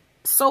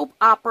 Soap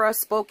opera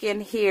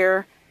spoken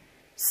here.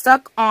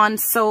 Stuck on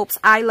soaps.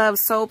 I love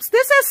soaps.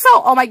 This is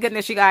so, oh my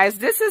goodness, you guys.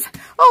 This is,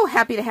 oh,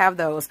 happy to have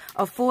those.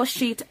 A full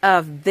sheet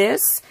of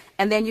this.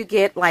 And then you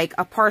get like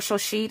a partial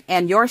sheet,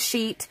 and your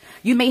sheet,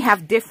 you may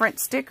have different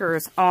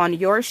stickers on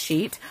your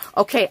sheet.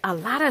 Okay, a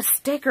lot of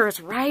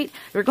stickers, right?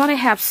 You're going to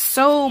have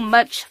so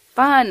much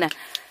fun.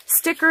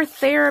 Sticker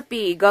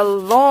therapy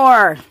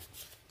galore.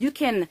 You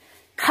can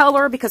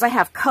color, because I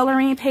have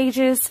coloring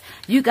pages.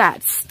 You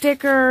got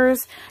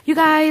stickers. You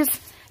guys,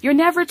 you're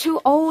never too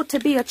old to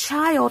be a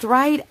child,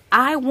 right?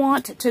 I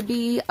want to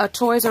be a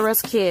Toys R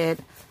Us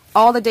kid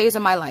all the days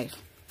of my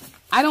life.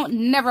 I don't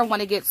never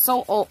want to get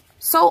so old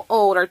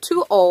or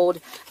too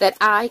old that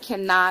I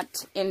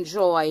cannot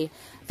enjoy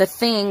the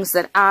things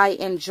that I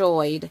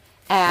enjoyed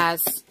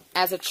as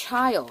a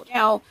child.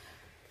 Now,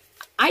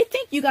 I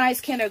think you guys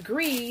can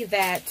agree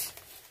that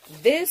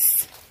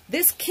this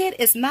kit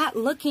is not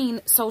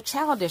looking so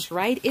childish,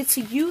 right? It's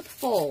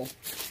youthful.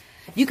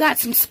 You got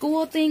some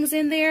school things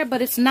in there,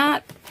 but it's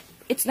not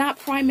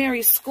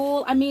primary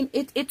school. I mean,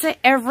 it's an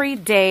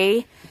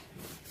everyday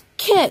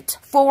kit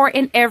for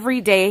an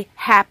everyday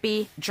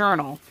happy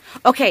journal.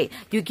 Okay,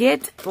 you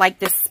get like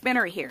this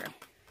spinner here.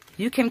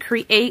 You can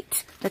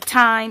create the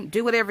time,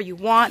 do whatever you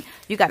want.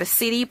 You got a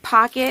CD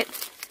pocket.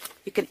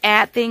 You can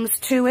add things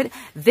to it.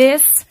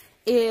 This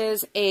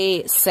is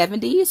a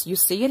 70s, you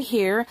see it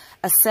here,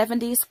 a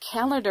 70s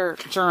calendar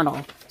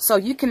journal. So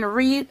you can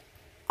read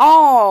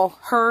all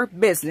her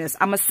business.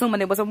 I'm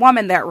assuming it was a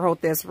woman that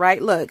wrote this,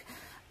 right? Look.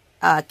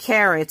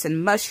 Carrots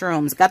and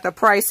mushrooms. Got the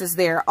prices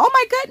there. Oh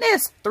my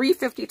goodness.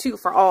 $3.52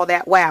 for all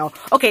that. Wow.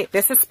 Okay,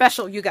 this is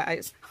special, you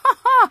guys.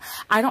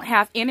 I don't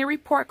have any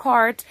report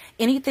cards,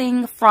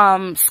 anything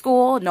from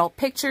school, no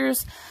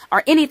pictures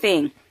or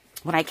anything.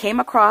 When I came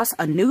across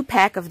a new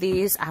pack of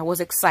these, I was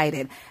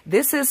excited.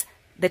 This is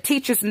the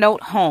teacher's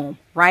note home,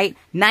 right?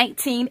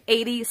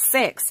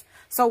 1986.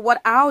 So what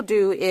I'll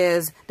do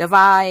is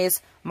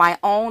devise my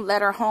own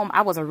letter home.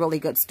 I was a really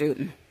good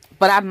student,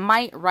 but I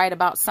might write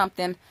about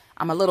something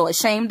I'm a little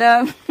ashamed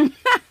of.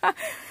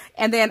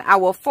 And then I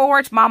will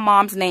forge my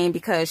mom's name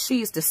because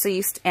she's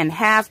deceased and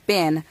have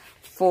been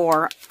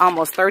for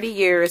almost 30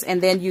 years. And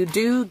then you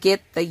do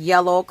get the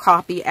yellow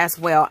copy as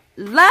well.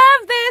 Love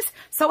this.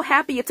 So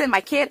happy it's in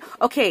my kit.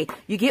 Okay,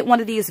 you get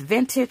one of these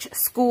vintage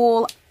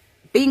school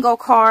bingo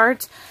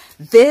cards.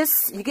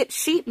 This, you get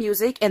sheet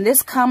music, and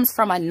this comes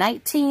from a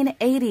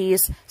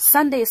 1980s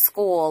Sunday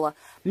school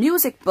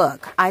music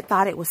book. I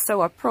thought it was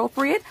so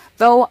appropriate,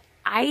 though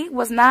I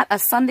was not a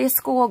Sunday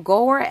school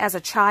goer as a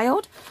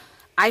child.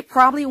 I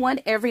probably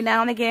went every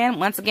now and again.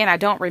 Once again, I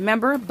don't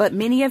remember, but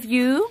many of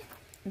you,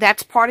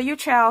 that's part of your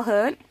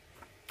childhood.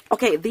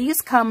 Okay,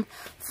 these come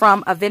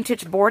from a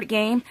vintage board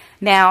game.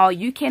 Now,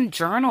 you can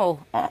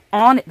journal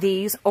on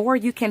these, or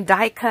you can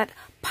die cut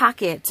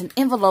pockets and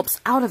envelopes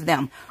out of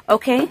them.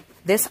 Okay,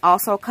 this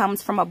also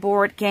comes from a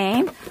board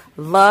game.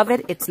 Love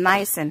it. It's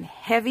nice and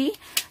heavy.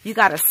 You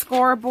got a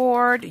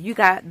scoreboard. You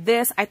got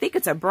this. I think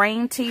it's a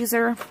brain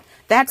teaser.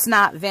 That's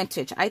not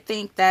vintage. I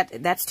think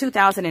that's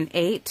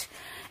 2008.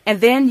 And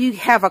then you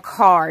have a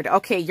card.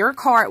 Okay, your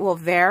card will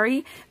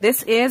vary.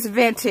 This is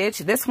vintage.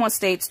 This one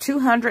states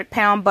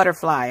 200-pound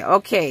butterfly.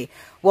 Okay,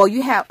 well,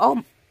 you have,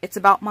 oh, it's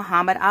about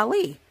Muhammad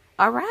Ali.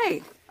 All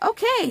right.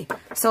 Okay,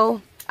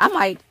 so I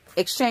might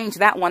exchange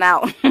that one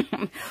out.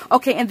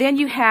 Okay, and then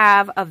you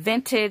have a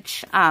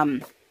vintage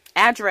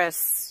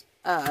address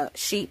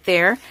sheet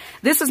there.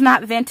 This is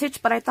not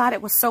vintage, but I thought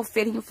it was so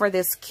fitting for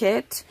this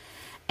kit.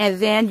 And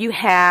then you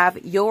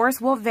have yours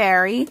will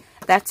vary.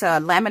 That's a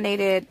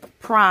laminated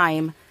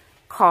prime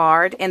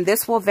card. And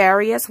this will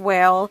vary as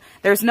well.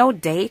 There's no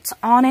date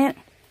on it.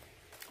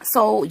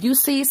 So you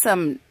see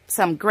some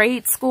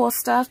grade school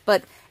stuff,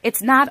 but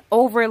it's not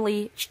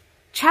overly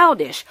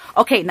childish.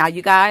 Okay, now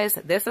you guys,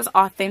 this is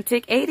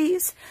authentic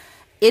 80s.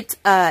 It's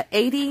a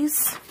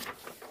 80s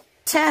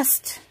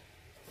test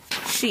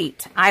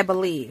sheet, I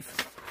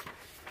believe.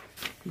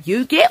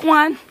 You get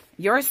one.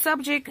 Your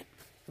subject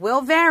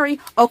will vary.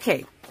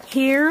 Okay,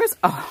 here's,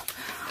 oh,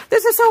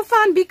 this is so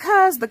fun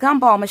because the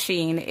gumball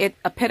machine, it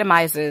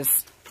epitomizes,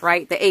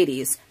 right, the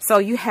 80s. So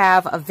you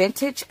have a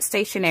vintage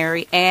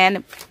stationery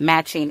and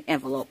matching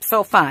envelope.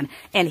 So fun.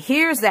 And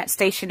here's that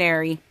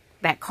stationery,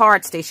 that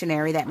card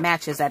stationery that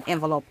matches that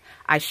envelope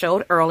I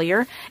showed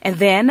earlier. And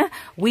then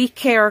we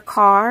care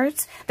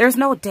cards. There's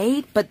no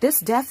date, but this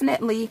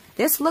definitely,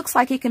 this looks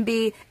like it can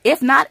be,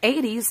 if not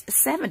 80s,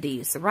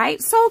 70s,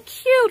 right? So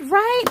cute,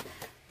 right?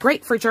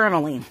 Great for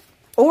journaling.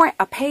 Or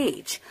a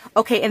page.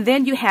 Okay, and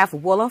then you have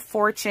Wheel of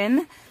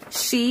Fortune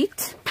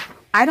sheet.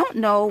 I don't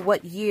know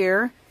what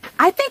year.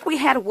 I think we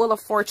had Wheel of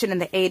Fortune in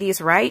the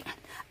 80s, right?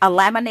 A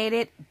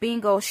laminated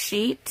bingo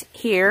sheet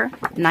here,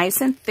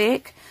 nice and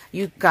thick.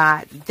 You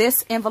got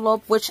this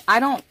envelope, which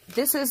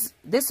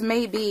this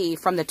may be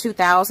from the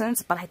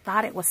 2000s, but I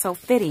thought it was so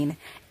fitting.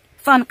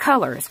 Fun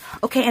colors.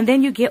 Okay, and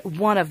then you get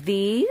one of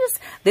these.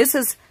 This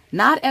is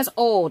not as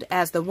old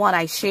as the one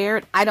I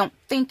shared. I don't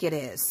think it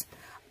is.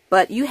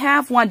 But you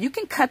have one. You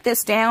can cut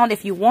this down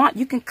if you want.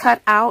 You can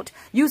cut out,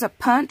 use a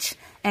punch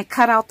and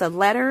cut out the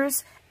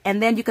letters.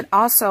 And then you can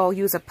also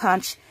use a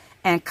punch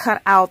and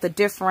cut out the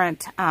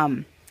different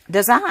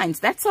designs.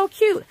 That's so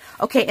cute.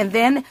 Okay, and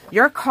then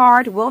your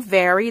card will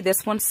vary.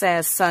 This one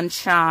says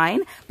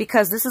sunshine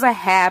because this is a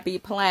happy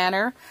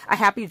planner, a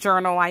happy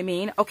journal, I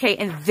mean. Okay,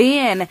 and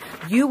then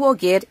you will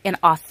get an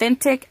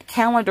authentic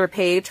calendar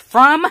page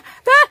from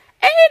the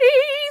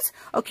 80s.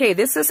 Okay,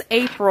 this is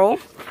April,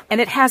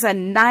 and it has a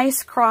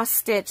nice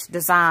cross-stitch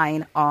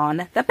design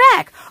on the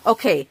back.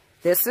 Okay,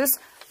 this is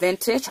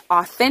vintage,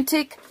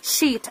 authentic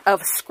sheet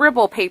of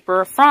scribble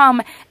paper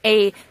from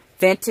a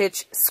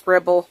vintage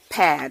scribble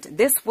pad.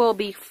 This will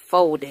be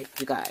folded,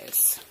 you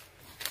guys.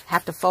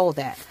 Have to fold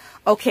that.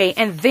 Okay,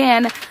 and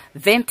then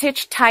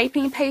vintage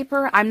typing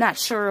paper. I'm not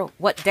sure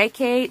what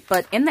decade,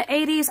 but in the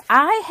 80s,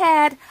 I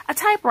had a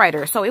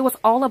typewriter, so it was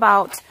all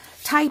about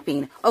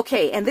typing.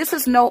 Okay, and this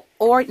is no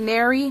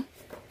ordinary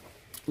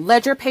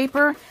ledger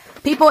paper.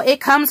 People, it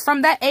comes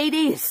from the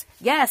 80s.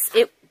 Yes,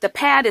 the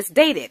pad is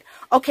dated.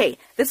 Okay,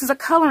 this is a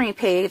coloring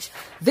page.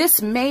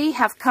 This may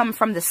have come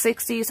from the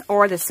 60s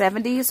or the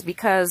 70s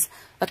because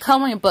a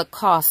coloring book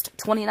cost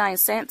 29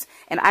 cents,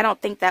 and I don't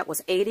think that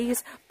was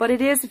 80s, but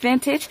it is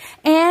vintage.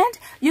 And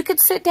you could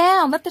sit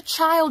down, let the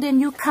child in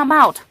you come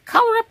out,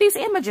 color up these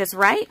images,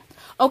 right?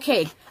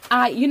 Okay,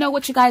 you know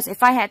what, you guys,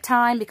 if I had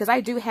time, because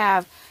I do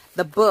have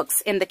the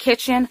books in the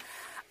kitchen,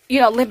 you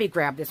know, let me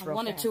grab this real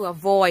fast. I wanted to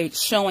avoid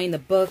showing the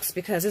books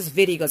because this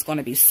video is going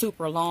to be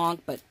super long,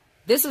 but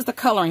this is the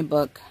coloring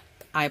book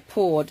I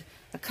pulled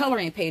the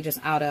coloring pages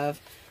out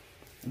of.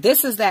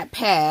 This is that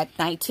pad,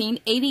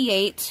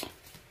 1988.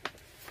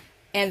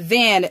 And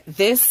then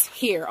this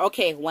here.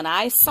 Okay, when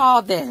I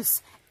saw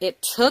this,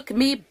 it took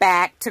me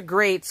back to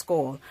grade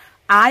school.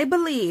 I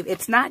believe,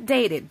 it's not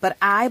dated, but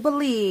I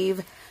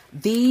believe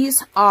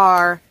these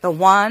are the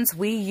ones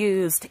we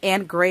used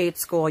in grade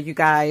school, you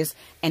guys.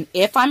 And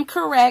if I'm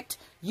correct,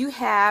 you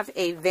have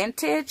a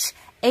vintage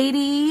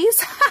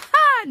 80s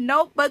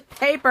notebook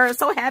paper.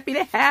 So happy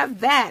to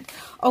have that.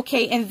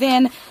 Okay, and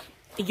then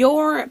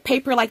your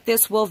paper like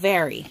this will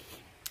vary.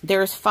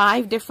 There's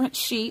 5 different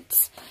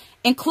sheets,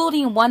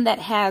 including one that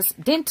has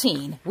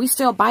dentine. We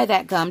still buy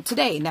that gum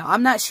today. Now,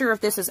 I'm not sure if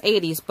this is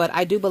 80s, but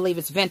I do believe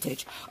it's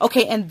vintage.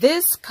 Okay, and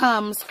this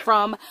comes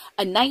from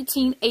a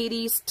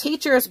 1980s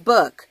teacher's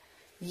book.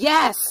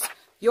 Yes,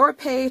 your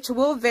page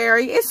will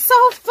vary. It's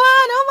so fun.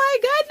 Oh my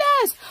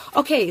goodness.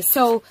 Okay,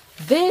 so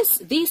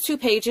these 2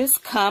 pages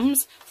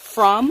comes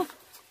from,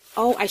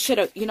 oh, I should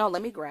have, you know,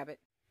 let me grab it.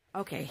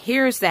 Okay,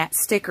 here's that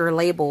sticker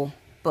label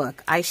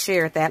book. I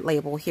shared that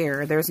label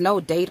here. There's no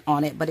date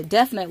on it, but it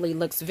definitely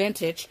looks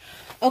vintage.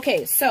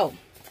 Okay, so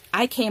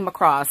I came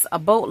across a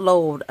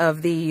boatload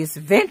of these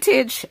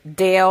vintage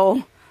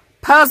Dale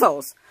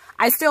puzzles.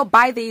 I still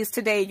buy these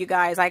today, you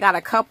guys. I got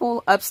a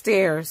couple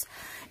upstairs.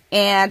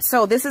 And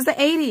so this is the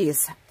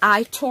 80s.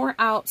 I tore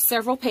out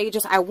several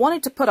pages. I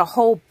wanted to put a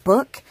whole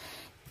book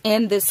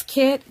in this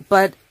kit,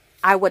 but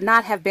I would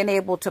not have been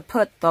able to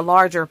put the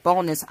larger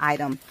bonus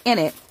item in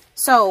it.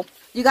 So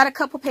you got a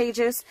couple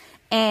pages,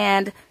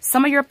 and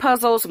some of your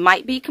puzzles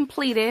might be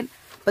completed,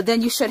 but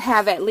then you should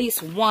have at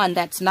least one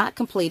that's not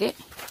completed.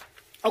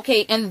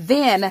 Okay, and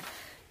then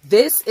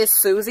this is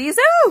Suzy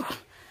Zoo.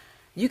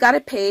 You got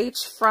a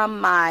page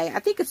from my, I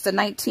think it's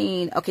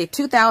the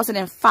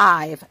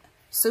 2005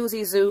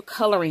 Suzy Zoo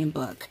coloring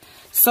book.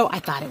 So I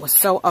thought it was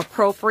so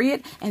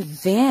appropriate. And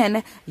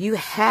then you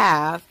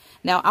have,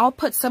 now I'll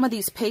put some of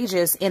these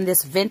pages in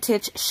this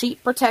vintage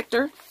sheet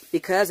protector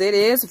because it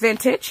is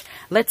vintage.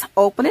 Let's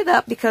open it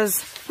up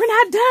because we're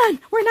not done.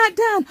 We're not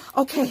done.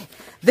 Okay,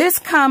 this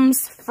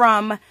comes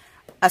from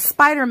a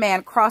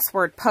Spider-Man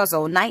crossword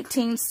puzzle,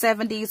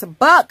 1970s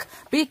book,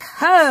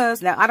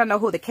 because, now I don't know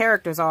who the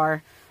characters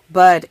are,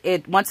 but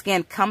it once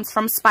again comes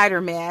from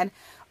Spider-Man.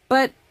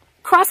 But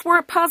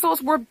crossword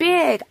puzzles were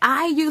big.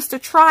 I used to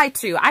try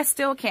to. I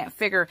still can't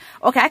figure.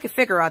 Okay, I can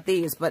figure out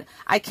these, but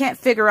I can't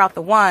figure out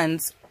the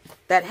ones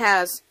that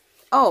has,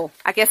 oh,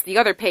 I guess the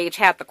other page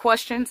had the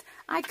questions.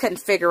 I couldn't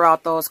figure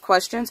out those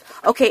questions.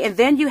 Okay, and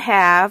then you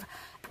have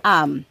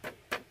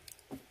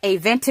a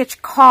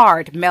vintage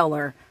card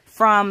mailer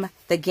from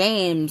the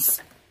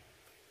games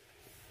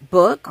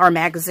book or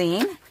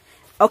magazine.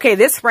 Okay,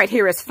 this right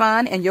here is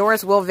fun, and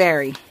yours will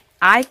vary.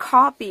 I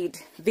copied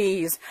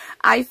these.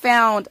 I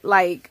found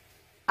like,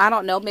 I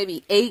don't know,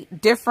 maybe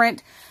 8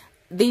 different,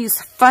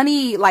 these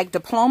funny like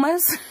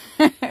diplomas.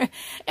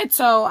 And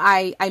so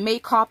I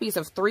made copies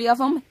of 3 of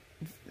them.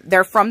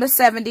 They're from the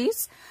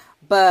 70s,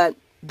 but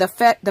the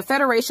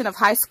Federation of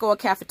High School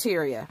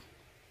Cafeteria,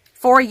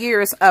 4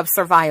 years of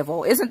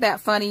survival. Isn't that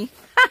funny?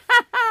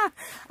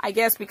 I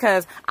guess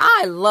because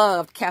I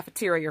loved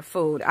cafeteria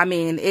food. I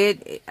mean,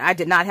 I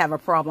did not have a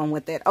problem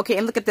with it. Okay,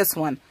 and look at this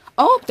one.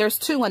 Oh, there's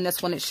two in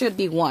this one. It should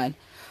be one.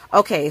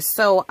 Okay,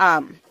 so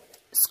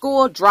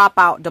school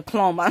dropout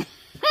diploma.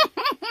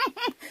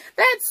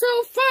 That's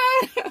so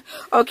fun.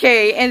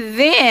 Okay, and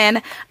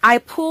then I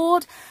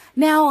pulled.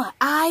 Now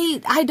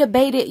I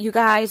debated, you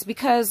guys,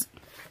 because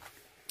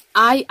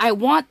I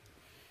want.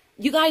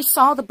 You guys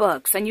saw the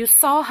books and you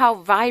saw how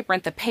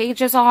vibrant the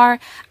pages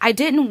are. I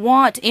didn't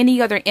want any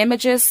other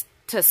images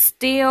to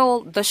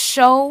steal the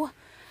show,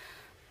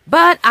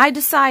 but I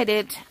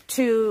decided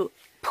to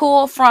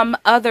pull from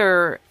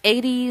other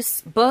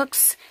 80s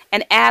books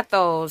and add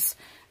those.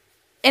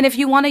 And if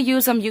you want to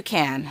use them, you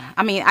can.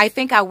 I mean, I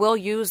think I will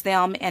use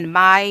them in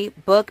my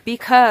book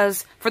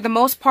because for the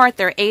most part,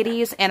 they're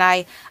 80s. And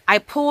I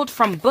pulled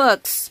from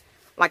books,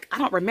 like I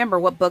don't remember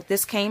what book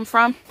this came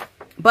from,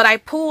 but I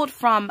pulled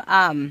from,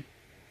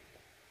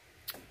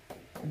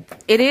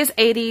 it is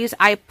 80s.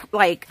 I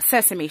like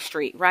Sesame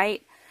Street,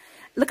 right?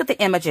 Look at the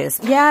images.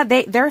 Yeah,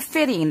 they're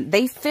fitting.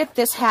 They fit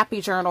this happy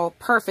journal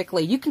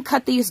perfectly. You can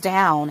cut these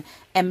down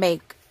and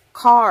make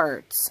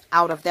cards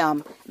out of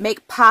them,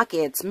 make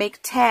pockets, make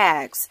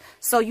tags.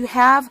 So you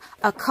have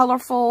a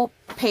colorful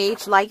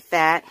page like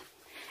that.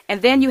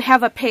 And then you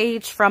have a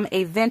page from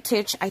a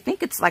vintage, I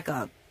think it's like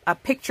a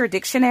picture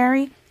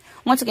dictionary.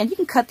 Once again, you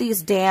can cut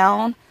these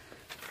down.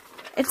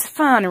 It's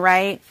fun,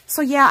 right?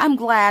 So yeah, I'm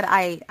glad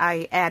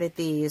I added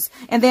these.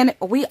 And then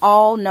we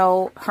all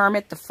know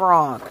Kermit the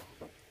Frog.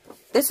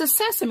 This is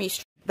Sesame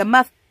Street,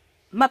 the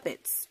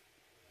Muppets.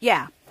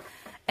 Yeah.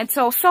 And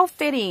so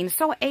fitting,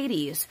 so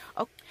 80s.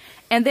 Okay.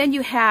 And then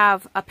you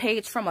have a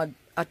page from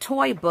a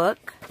toy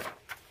book.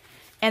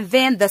 And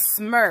then the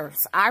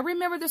Smurfs. I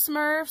remember the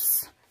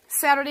Smurfs.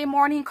 Saturday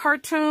morning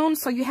cartoon.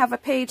 So you have a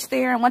page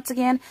there. And once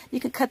again, you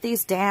can cut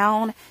these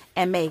down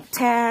and make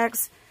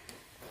tags.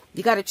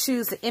 You got to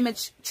choose the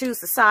image, choose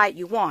the side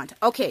you want.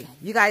 Okay,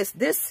 you guys,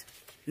 this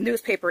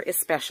newspaper is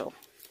special.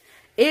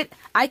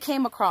 I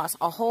came across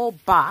a whole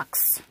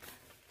box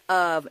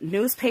of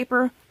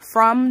newspaper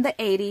from the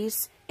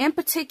 80s. In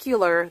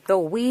particular, the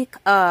week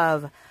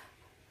of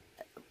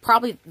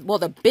probably, well,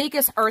 the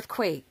biggest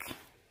earthquake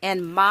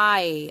in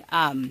my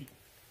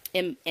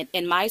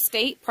in my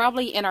state,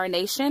 probably in our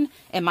nation,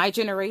 in my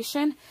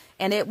generation.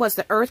 And it was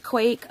the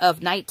earthquake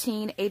of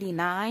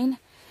 1989.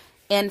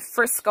 In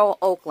Frisco,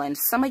 Oakland.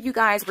 Some of you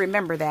guys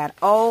remember that.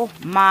 Oh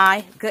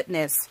my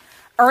goodness.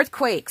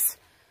 Earthquakes.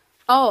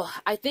 Oh,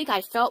 I think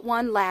I felt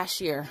one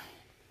last year.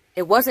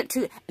 It wasn't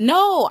too...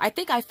 No, I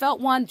think I felt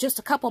one just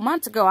a couple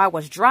months ago. I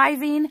was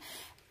driving,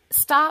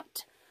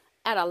 stopped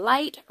at a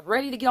light,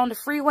 ready to get on the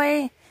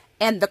freeway,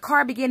 and the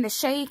car began to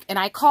shake, and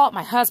I called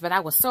my husband. I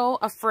was so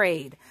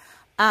afraid.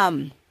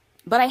 But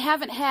I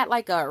haven't had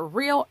like a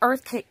real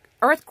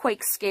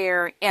earthquake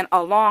scare in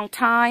a long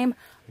time.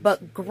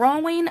 But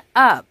growing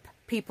up,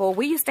 people,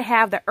 we used to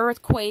have the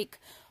earthquake,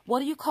 what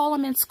do you call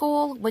them in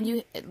school?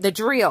 The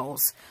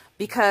drills,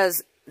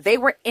 because they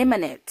were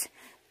imminent.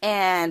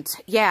 And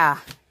yeah,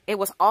 it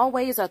was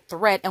always a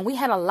threat. And we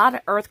had a lot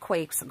of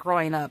earthquakes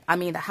growing up. I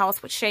mean, the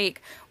house would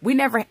shake. We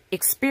never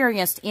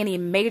experienced any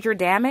major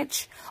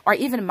damage or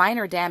even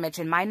minor damage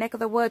in my neck of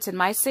the woods, in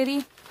my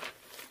city.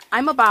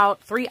 I'm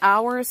about 3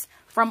 hours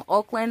from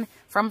Oakland,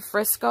 from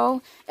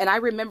Frisco, and I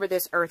remember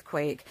this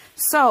earthquake.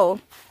 So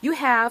you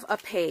have a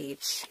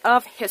page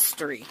of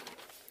history.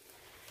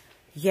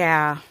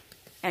 Yeah,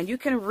 and you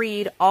can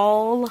read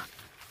all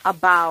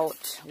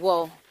about,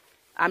 well,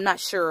 I'm not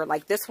sure,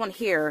 like this one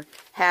here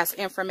has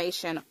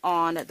information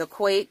on the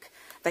quake,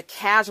 the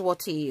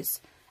casualties.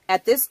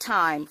 At this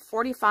time,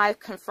 45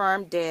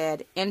 confirmed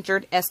dead,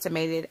 injured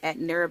estimated at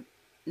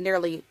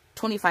nearly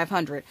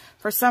 2,500.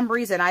 For some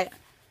reason, I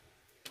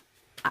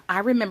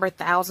remember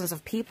thousands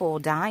of people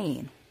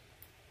dying.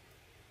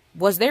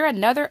 Was there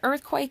another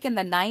earthquake in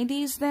the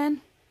 90s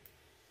then?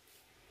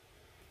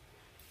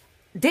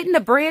 Didn't the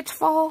bridge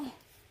fall?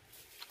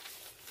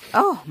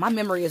 Oh, my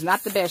memory is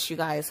not the best, you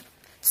guys.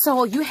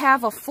 So you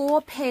have a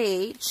full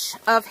page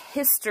of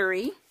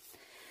history.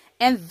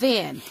 And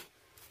then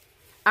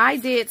I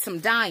did some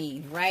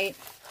dyeing, right?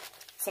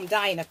 Some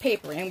dyeing of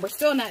paper. And we're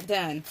still not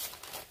done.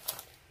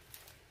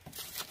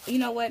 You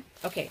know what?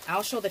 Okay,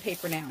 I'll show the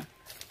paper now.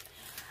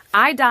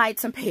 I dyed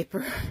some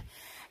paper.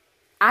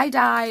 I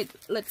dyed,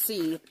 let's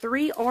see,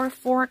 3 or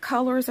 4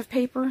 colors of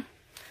paper.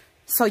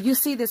 So you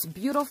see this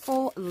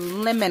beautiful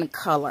lemon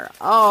color.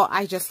 Oh,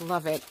 I just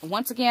love it.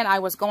 Once again, I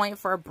was going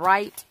for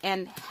bright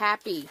and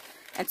happy.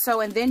 And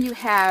then you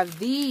have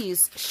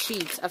these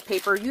sheets of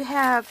paper. You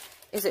have,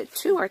 is it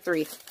 2 or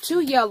 3? 2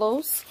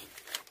 yellows.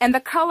 And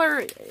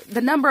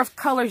the number of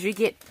colors you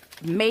get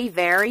may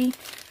vary.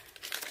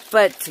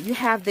 But you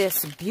have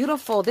this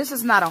beautiful, this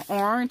is not an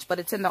orange, but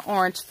it's in the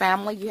orange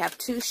family. You have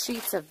 2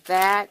 sheets of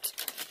that.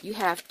 You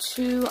have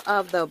 2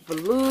 of the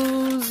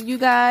blues, you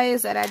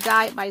guys, that I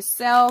dyed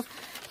myself.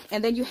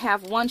 And then you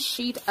have 1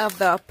 sheet of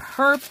the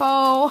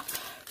purple.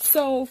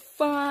 So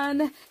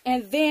fun.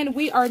 And then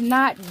we are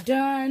not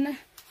done.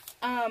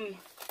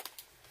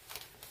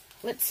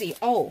 let's see.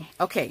 Oh,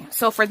 okay.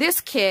 So for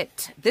this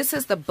kit, this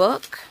is the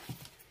book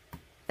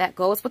that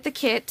goes with the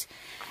kit.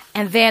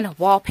 And then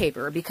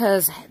wallpaper,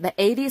 because the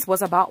 80s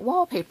was about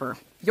wallpaper.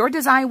 Your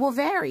design will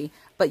vary,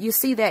 but you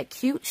see that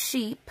cute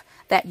sheep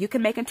that you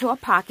can make into a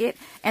pocket,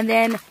 and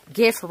then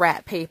gift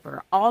wrap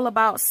paper, all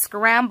about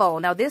scramble.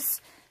 Now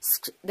this,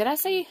 did I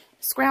say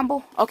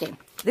scramble? Okay,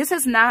 this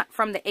is not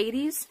from the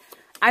 80s.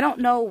 I don't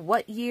know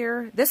what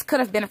year. This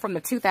could have been from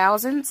the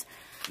 2000s.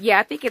 Yeah,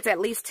 I think it's at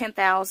least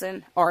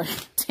 10,000 or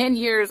 10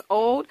 years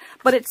old,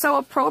 but it's so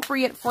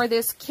appropriate for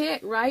this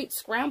kit, right?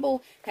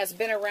 Scramble has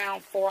been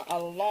around for a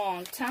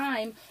long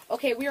time.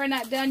 Okay, we are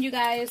not done, you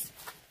guys.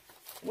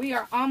 We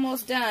are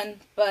almost done,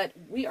 but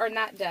we are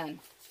not done.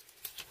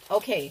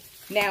 Okay,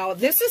 now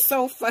this is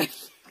so fun.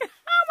 Oh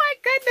my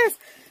goodness.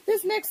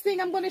 This next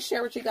thing I'm going to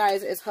share with you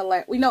guys is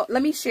hilarious.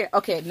 Let me share.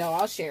 Okay, no,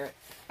 I'll share it.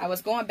 I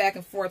was going back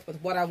and forth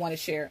with what I want to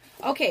share.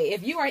 Okay,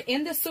 if you are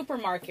in the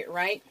supermarket,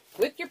 right,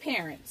 with your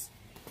parents,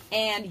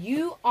 and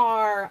you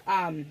are,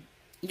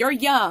 you're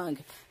young,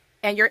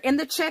 and you're in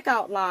the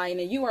checkout line,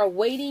 and you are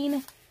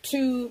waiting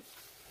to,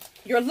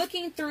 you're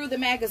looking through the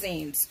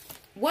magazines.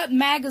 What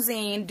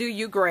magazine do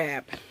you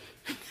grab?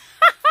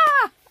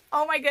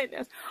 Oh my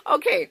goodness.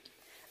 Okay,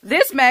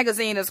 this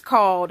magazine is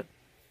called,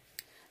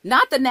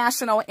 not the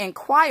National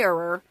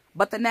Enquirer,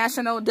 but the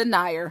National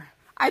Denier.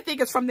 I think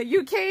it's from the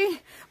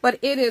UK, but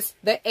it is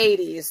the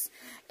 80s.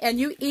 And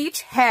you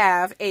each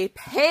have a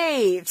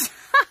page.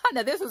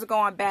 Now, this is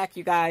going back,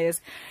 you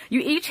guys.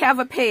 You each have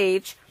a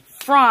page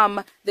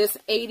from this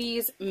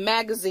 80s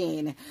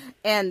magazine.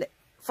 And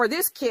for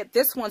this kit,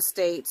 this one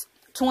states,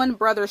 Twin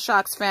Brother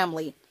Shock's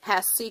family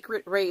has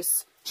secret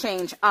race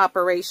change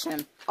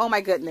operation. Oh,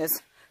 my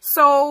goodness.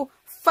 So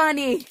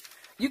funny.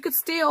 You could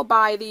still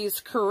buy these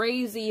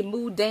crazy,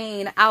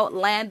 mundane,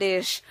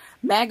 outlandish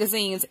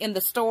magazines in the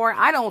store.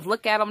 I don't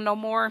look at them no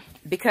more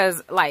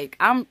because, like,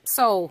 I'm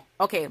so...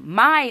 Okay,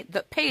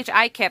 the page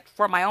I kept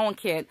for my own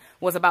kit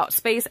was about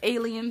space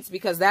aliens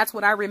because that's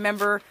what I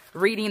remember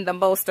reading the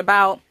most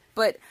about.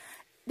 But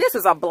this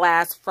is a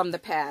blast from the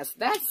past.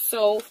 That's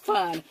so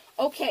fun.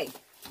 Okay,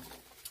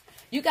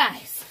 you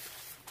guys,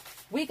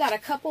 we got a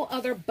couple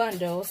other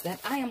bundles that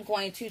I am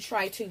going to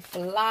try to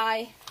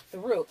fly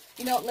through.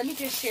 You know, let me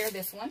just share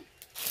this one.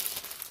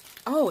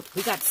 Oh,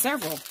 we got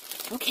several.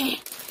 Okay,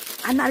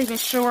 I'm not even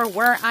sure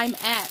where I'm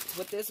at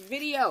with this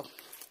video.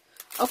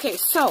 Okay,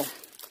 so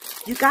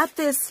you got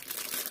this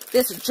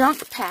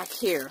junk pack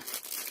here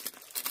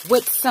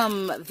with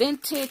some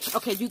vintage.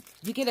 Okay,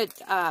 you get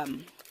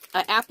an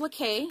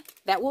applique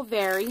that will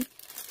vary.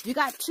 You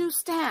got 2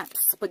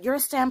 stamps, but your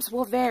stamps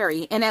will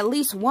vary, and at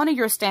least one of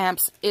your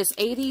stamps is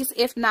 80s,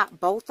 if not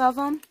both of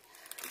them.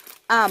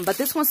 But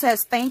this one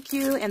says thank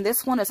you, and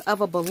this one is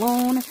of a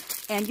balloon,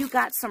 and you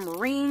got some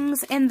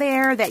rings in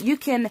there that you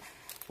can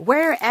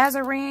wear as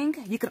a ring.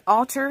 You can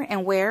alter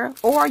and wear,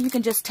 or you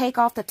can just take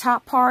off the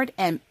top part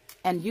and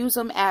use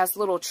them as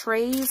little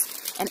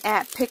trays and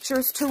add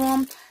pictures to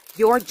them.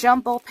 Your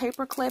jumbo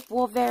paper clip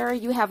will vary.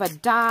 You have a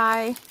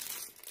die.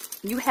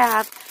 You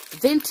have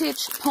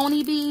vintage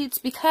pony beads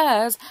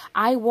because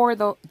I wore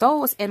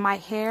those in my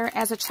hair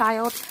as a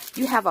child.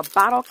 You have a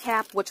bottle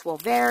cap, which will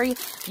vary.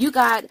 You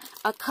got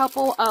a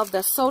couple of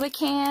the soda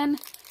can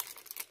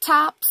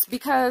tops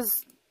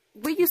because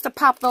we used to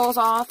pop those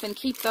off and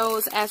keep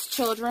those as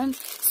children.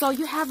 So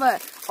you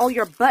have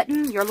your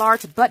button, your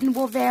large button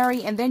will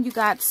vary. And then you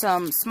got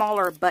some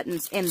smaller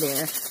buttons in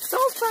there. So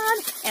fun,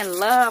 and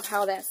love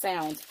how that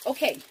sounds.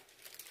 Okay,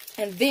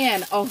 and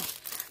then, oh,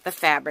 the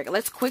fabric.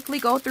 Let's quickly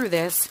go through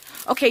this.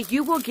 Okay,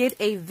 you will get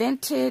a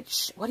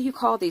vintage, what do you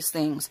call these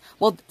things?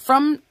 Well,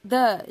 from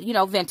the,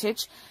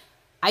 vintage,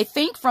 I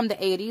think from the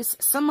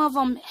 80s. Some of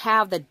them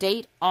have the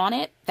date on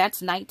it.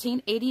 That's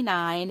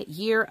 1989,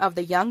 year of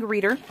the young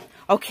reader.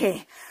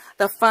 Okay,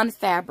 the fun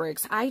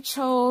fabrics. I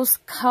chose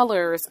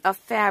colors of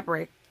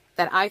fabric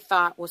that I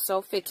thought was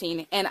so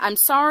fitting. And I'm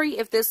sorry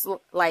if this is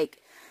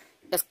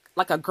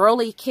like a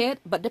girly kit,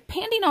 but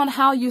depending on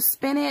how you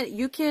spin it,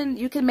 you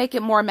can make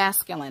it more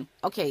masculine.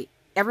 Okay,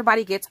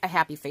 everybody gets a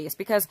happy face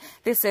because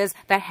this is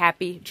the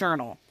happy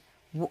journal.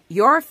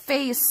 Your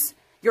face,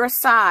 your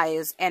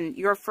size, and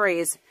your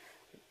phrase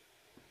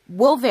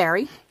will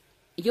vary.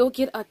 You'll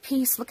get a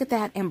piece, look at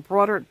that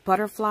embroidered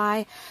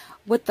butterfly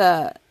with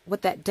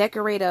that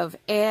decorative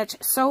edge,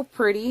 so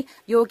pretty.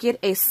 You'll get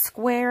a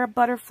square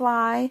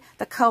butterfly.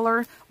 The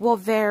color will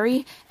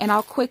vary, and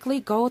I'll quickly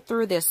go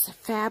through this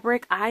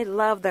fabric. I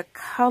love the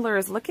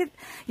colors. Look at,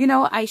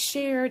 I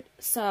shared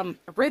some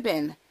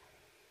ribbon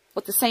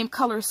with the same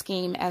color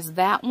scheme as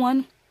that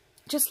one.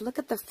 Just look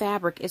at the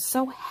fabric. It's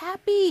so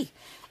happy.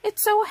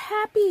 It's so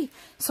happy.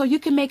 So you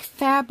can make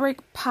fabric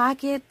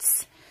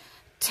pockets,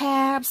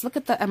 tabs. Look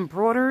at the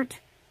embroidered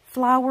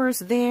flowers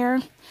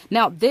there.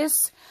 Now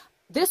this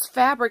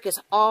fabric is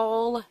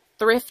all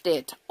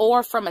thrifted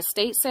or from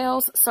estate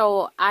sales.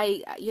 So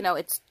I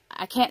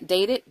can't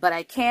date it, but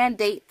I can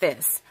date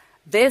this.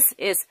 This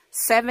is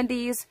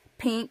 70s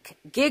pink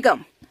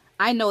gingham.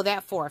 I know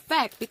that for a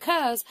fact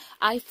because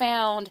I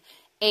found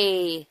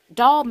a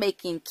doll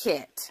making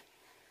kit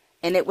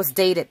And it was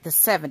dated the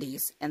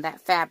 70s. And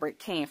that fabric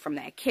came from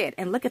that kit.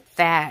 And look at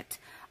that.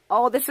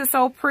 Oh, this is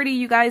so pretty,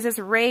 you guys. It's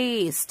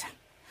raised.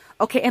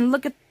 Okay, and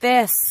look at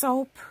this.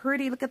 So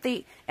pretty. Look at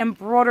the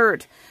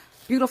embroidered,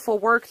 beautiful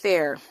work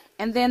there.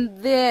 And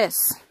then this.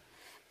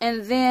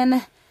 And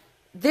then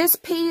this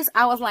piece,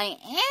 I was like,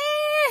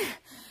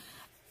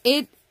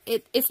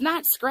 It's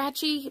not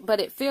scratchy, but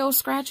it feels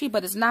scratchy,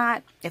 but it's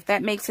not, if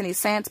that makes any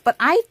sense. But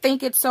I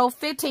think it's so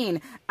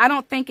fitting. I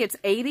don't think it's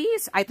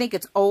 80s. I think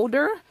it's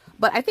older,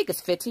 but I think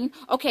it's fitting.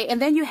 Okay,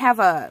 and then you have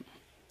a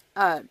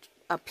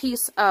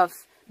piece of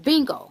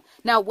bingo.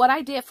 Now, what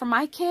I did for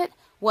my kit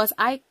was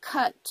I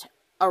cut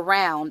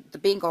around the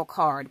bingo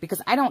card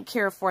because I don't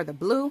care for the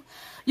blue.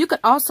 You could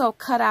also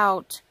cut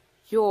out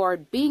your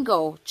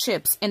bingo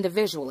chips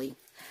individually.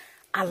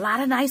 A lot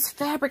of nice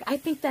fabric. I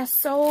think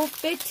that's so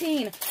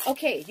fitting.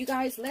 Okay, you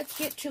guys, let's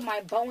get to my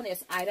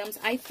bonus items.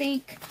 I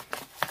think,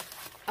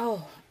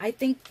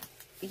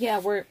 yeah,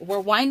 we're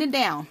winding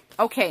down.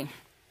 Okay,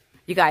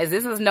 you guys,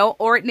 this is no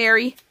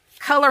ordinary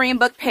coloring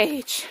book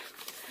page.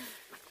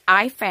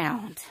 I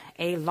found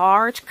a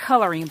large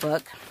coloring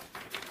book,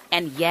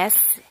 and yes,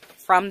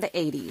 from the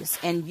 80s.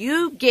 And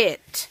you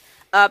get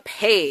a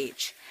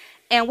page.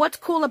 And what's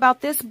cool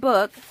about this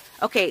book,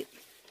 okay,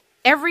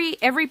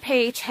 every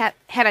page had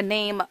a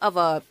name of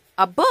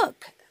a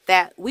book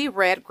that we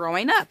read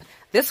growing up.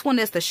 This one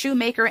is The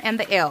Shoemaker and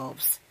the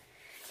Elves.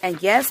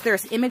 And yes,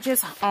 there's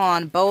images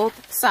on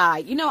both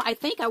sides. You know, I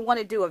think I want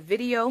to do a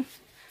video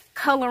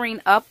coloring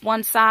up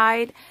one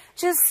side.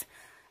 Just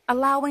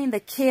allowing the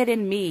kid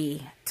in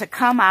me to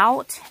come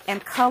out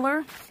and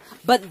color.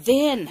 But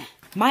then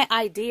my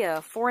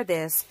idea for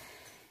this,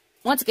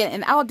 once again,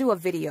 and I'll do a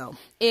video,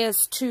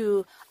 is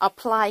to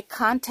apply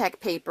contact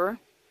paper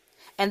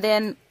and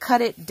then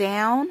cut it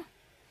down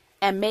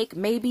and make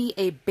maybe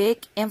a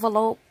big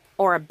envelope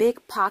or a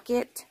big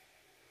pocket.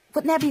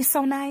 Wouldn't that be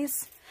so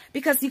nice?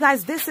 Because you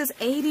guys, this is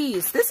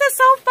 80s. This is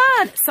so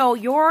fun. So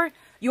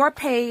your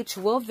page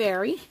will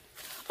vary.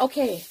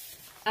 Okay,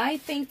 I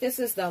think this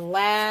is the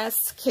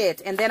last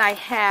kit. And then I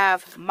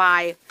have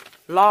my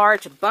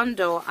large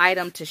bundle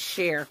item to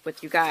share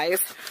with you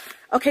guys.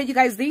 Okay, you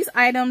guys, these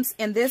items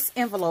in this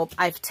envelope,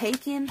 I've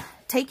taken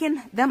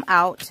them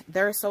out.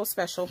 They're so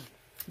special.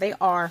 They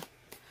are.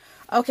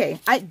 Okay,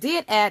 I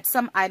did add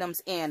some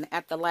items in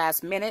at the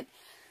last minute.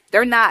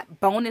 They're not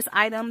bonus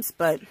items,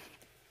 but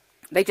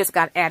they just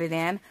got added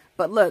in.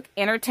 But look,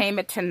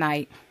 Entertainment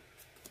Tonight.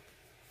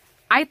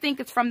 I think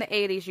it's from the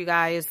 80s, you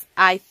guys.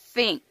 I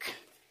think,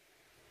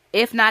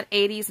 if not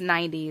 80s,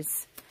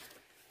 90s.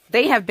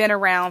 They have been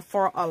around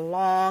for a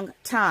long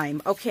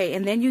time. Okay,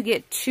 and then you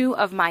get 2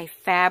 of my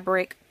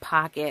fabric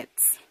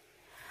pockets.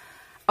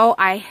 Oh,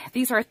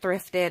 these are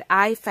thrifted.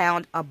 I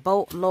found a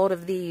boatload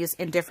of these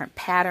in different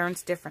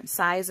patterns, different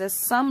sizes.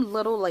 Some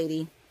little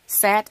lady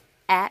sat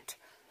at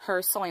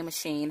her sewing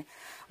machine.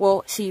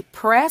 Well, she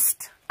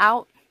pressed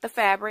out the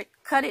fabric,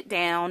 cut it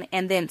down,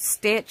 and then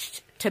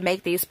stitched to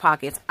make these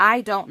pockets.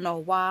 I don't know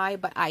why,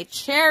 but I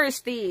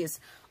cherish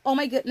these. Oh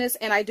my goodness,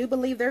 and I do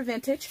believe they're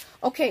vintage.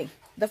 Okay,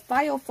 the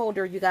file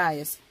folder, you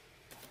guys.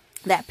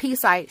 That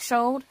piece I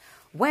showed,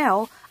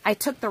 well, I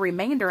took the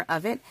remainder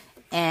of it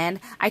and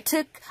I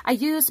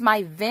used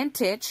my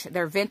vintage,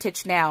 they're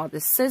vintage now, the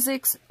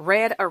Sizzix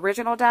red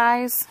original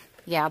dies.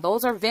 Yeah,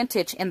 those are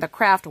vintage in the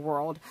craft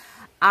world.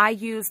 I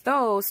used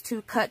those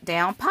to cut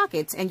down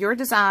pockets, and your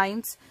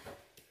designs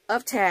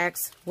of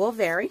tags will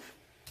vary.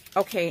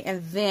 Okay,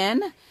 and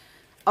then,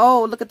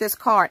 oh, look at this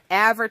card,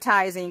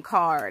 advertising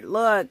card.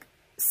 Look,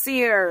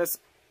 Sears.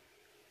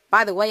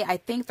 By the way, I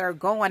think they're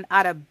going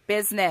out of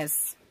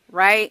business,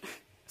 right?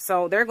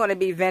 So they're going to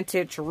be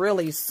vintage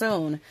really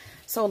soon.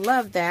 So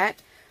love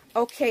that.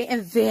 Okay,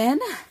 and then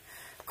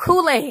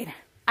Kool-Aid.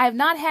 I've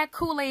not had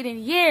Kool-Aid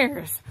in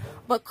years,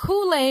 but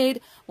Kool-Aid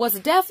was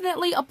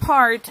definitely a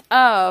part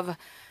of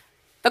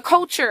the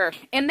culture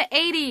in the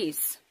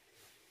 80s.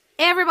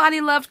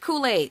 Everybody loved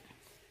Kool-Aid.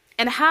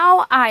 And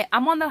how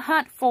I'm on the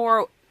hunt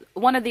for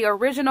one of the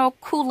original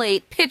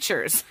Kool-Aid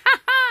pictures.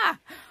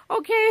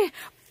 Okay.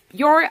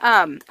 Your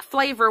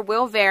flavor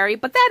will vary,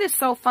 but that is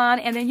so fun.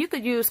 And then you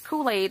could use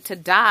Kool-Aid to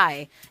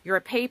dye your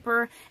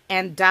paper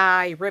and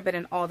dye ribbon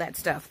and all that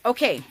stuff.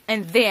 Okay,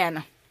 and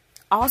then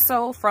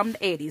also from the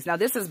 80s. Now,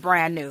 this is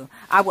brand new.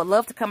 I would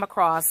love to come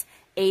across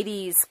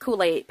 80s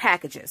Kool-Aid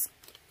packages.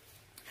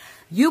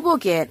 You will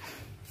get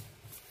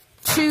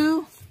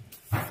 2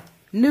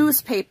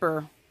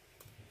 newspaper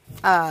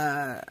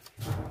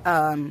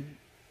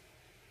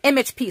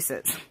image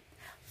pieces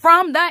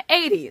from the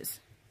 80s.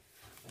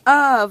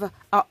 Of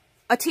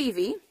a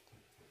TV.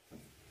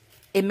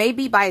 It may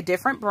be by a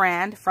different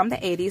brand from the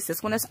 80s.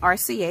 This one is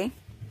RCA.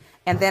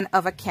 And then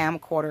of a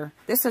camcorder.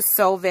 This is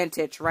so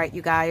vintage, right,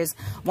 you guys?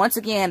 Once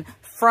again,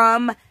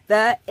 from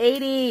the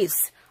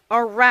 80s.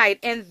 All right.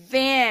 And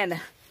then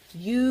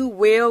you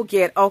will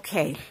get,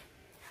 okay,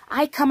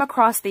 I come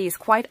across these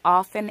quite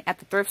often at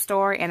the thrift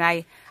store, and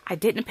I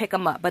didn't pick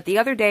them up. But the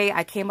other day,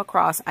 I came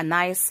across a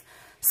nice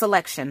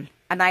selection,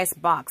 a nice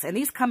box. And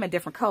these come in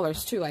different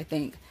colors, too, I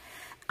think.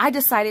 I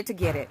decided to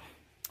get it.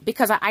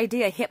 because an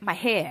idea hit my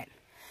head.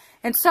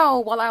 And so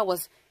while I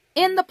was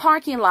in the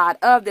parking lot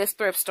of this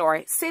thrift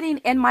store, sitting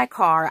in my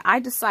car, I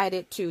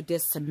decided to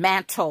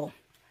dismantle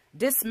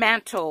this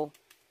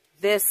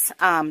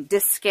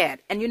diskette.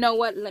 And you know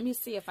what? Let me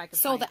see if I can.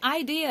 So the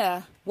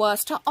idea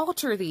was to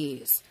alter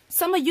these.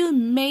 Some of you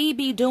may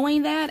be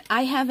doing that.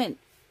 I haven't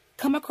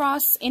come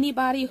across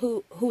anybody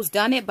who's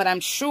done it, but I'm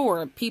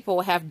sure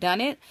people have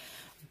done it.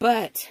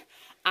 But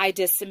I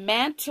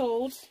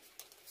dismantled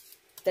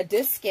the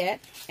diskette,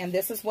 and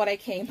this is what I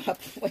came up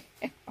with.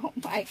 Oh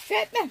my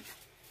goodness.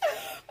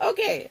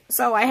 Okay,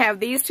 so I have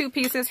these two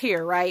pieces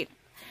here, right?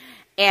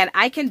 And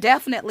I can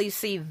definitely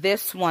see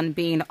this one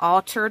being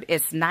altered.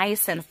 It's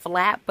nice and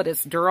flat, but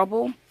it's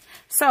durable.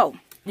 So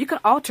you can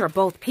alter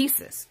both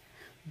pieces.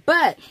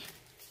 But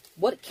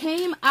what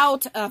came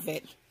out of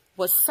it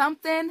was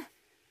something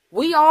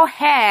we all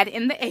had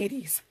in the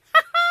 80s.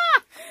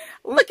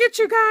 Look at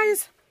you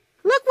guys.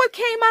 Look what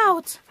came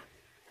out.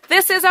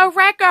 This is a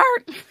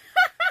record.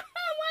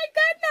 Oh my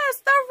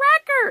goodness, the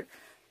record.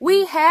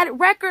 We had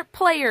record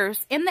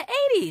players in the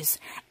 80s.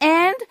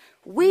 And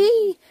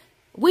we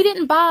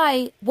didn't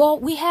buy, well,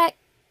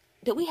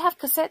 did we have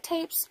cassette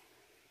tapes?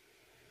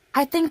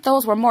 I think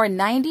those were more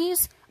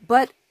 90s,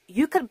 but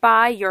you could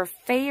buy your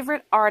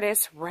favorite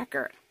artist's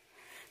record.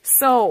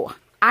 So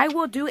I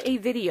will do a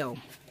video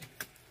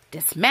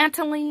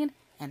dismantling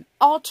and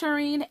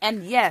altering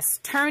and yes,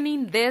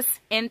 turning this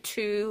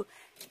into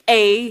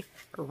a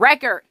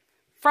record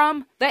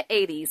from the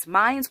 80s.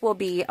 Mine's will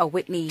be a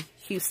Whitney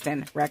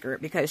Houston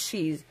record because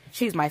she's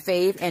my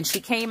fave, and she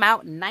came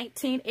out in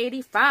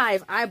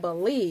 1985, I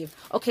believe.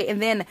 Okay,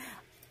 and then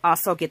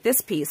also get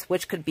this piece,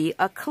 which could be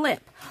a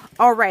clip.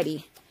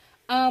 Alrighty.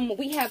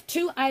 We have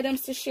two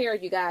items to share,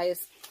 you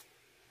guys.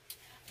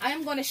 I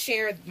am going to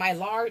share my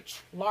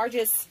large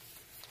bonus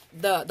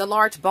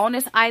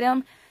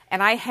item,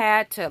 and I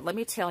had to, let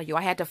me tell you,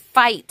 I had to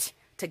fight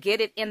to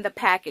get it in the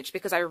package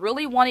because I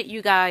really wanted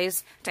you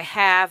guys to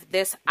have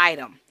this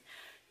item.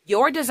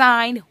 Your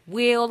design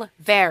will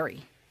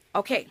vary.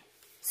 Okay,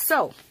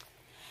 so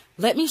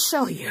let me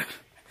show you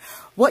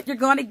what you're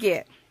going to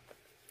get.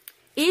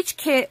 Each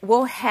kit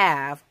will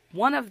have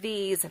one of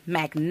these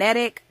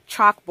magnetic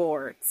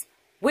chalkboards,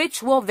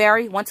 which will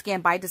vary once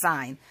again by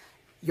design.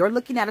 You're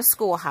looking at a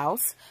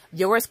schoolhouse.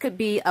 Yours could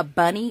be a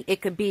bunny.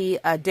 It could be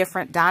a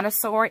different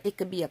dinosaur. It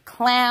could be a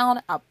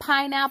clown, a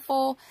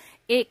pineapple.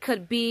 It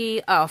could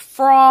be a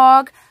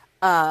frog,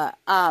 a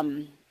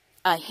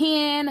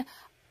hen,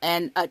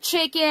 and a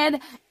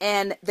chicken.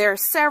 And there are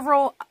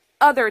several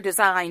other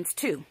designs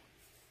too.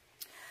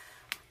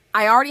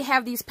 I already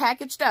have these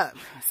packaged up,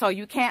 so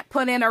you can't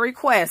put in a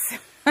request.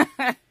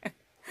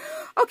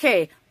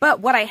 Okay, but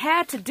what I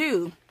had to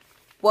do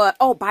was,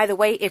 oh, by the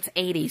way, it's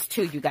 80s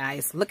too, you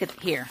guys. Look at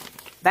here.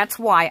 That's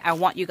why I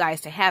want you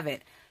guys to have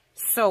it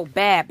so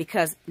bad,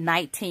 because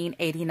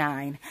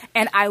 1989.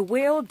 And I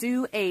will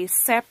do a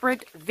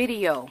separate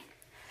video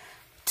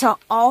to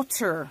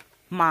alter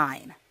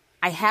mine.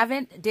 I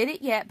haven't did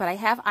it yet, but I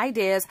have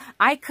ideas.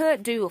 I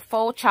could do a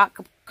full chalk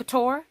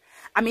couture.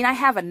 I mean, I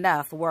have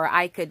enough where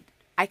I could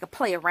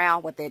play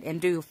around with it and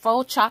do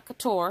full chalk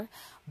couture,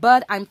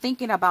 but I'm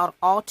thinking about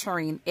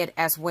altering it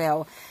as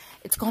well.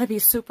 It's going to be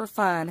super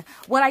fun.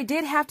 What I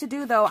did have to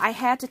do, though, I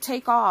had to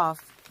take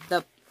off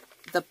the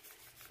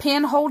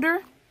pen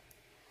holder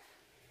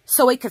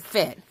so it could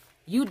fit.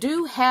 You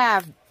do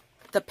have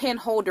the pen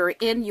holder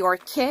in your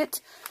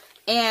kit,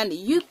 and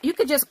you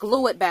could just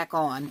glue it back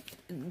on.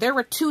 There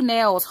were 2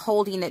 nails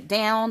holding it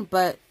down,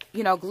 but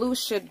you know, glue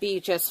should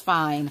be just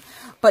fine.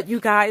 But you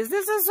guys,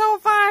 this is so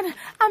fun.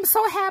 I'm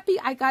so happy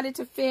I got it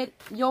to fit.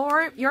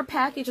 Your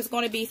package is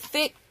going to be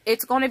thick.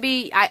 It's going to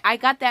be, I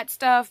got that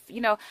stuff,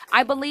 you know,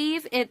 I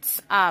believe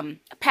it's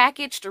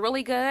packaged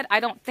really good. I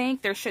don't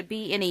think there should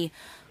be any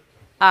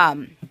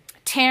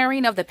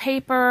tearing of the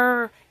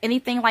paper,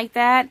 anything like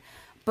that.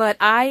 But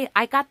I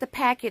got the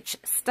package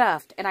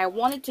stuffed, and I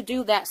wanted to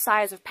do that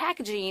size of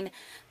packaging.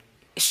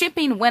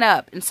 Shipping went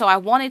up, and so I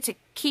wanted to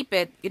keep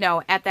it, you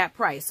know, at that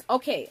price.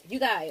 Okay, you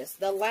guys,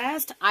 the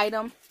last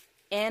item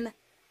in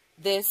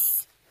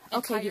this,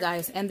 okay, you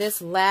guys, and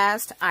this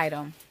last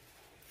item,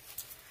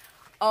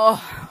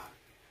 oh,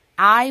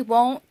 I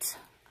won't,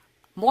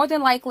 more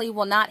than likely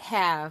will not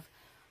have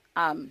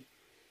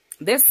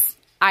this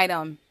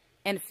item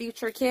in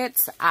future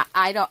kits.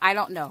 I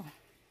don't know.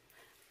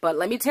 But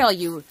let me tell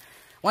you,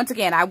 once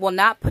again, I will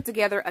not put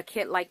together a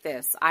kit like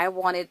this. I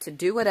wanted to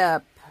do it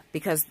up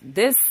because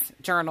this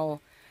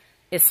journal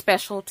is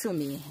special to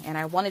me, and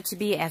I want it to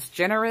be as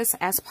generous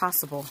as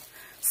possible.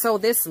 So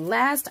this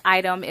last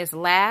item is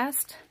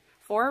last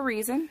for a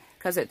reason,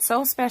 because it's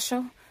so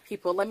special.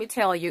 People, let me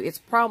tell you, it's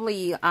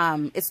probably,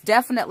 it's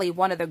definitely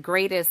one of the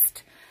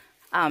greatest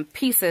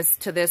pieces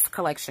to this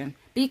collection,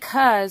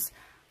 because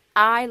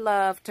I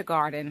love to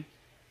garden,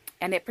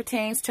 and it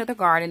pertains to the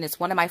garden. It's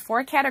one of my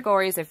 4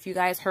 categories. If you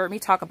guys heard me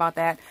talk about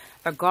that,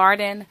 the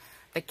garden,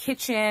 the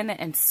kitchen,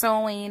 and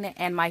sewing,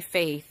 and my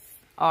faith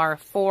are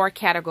 4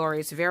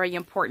 categories very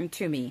important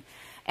to me.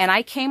 And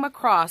I came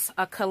across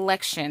a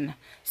collection,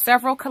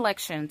 several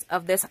collections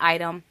of this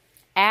item,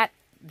 at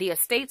the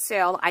estate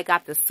sale I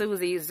got the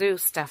Suzy Zoo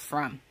stuff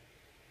from.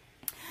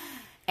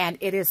 And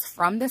it is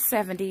from the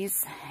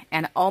 70s.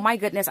 And oh my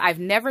goodness, I've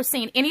never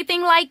seen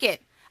anything like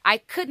it. I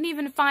couldn't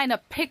even find a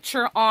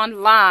picture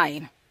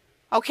online.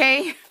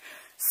 Okay?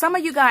 Some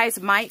of you guys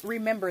might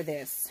remember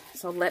this.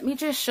 So let me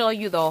just show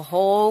you the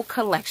whole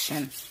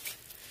collection.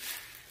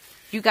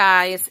 You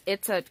guys,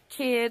 it's a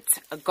kid's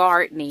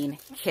gardening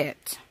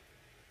kit.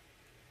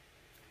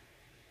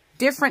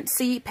 Different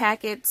seed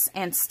packets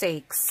and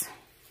stakes.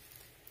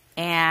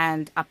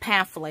 And a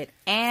pamphlet.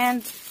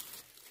 And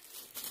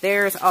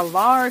there's a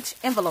large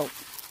envelope.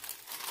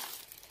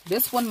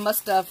 This one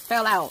must have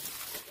fell out.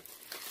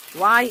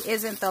 Why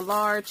isn't the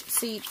large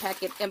seed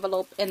packet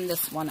envelope in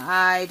this one?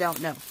 I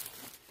don't know.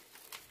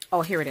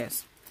 Oh, here it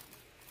is.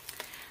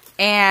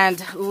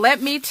 And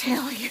let me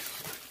tell you,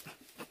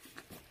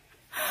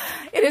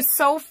 it is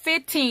so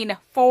fitting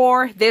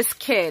for this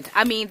kid.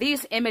 I mean,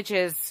 these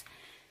images,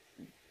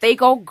 they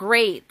go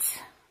great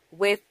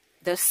with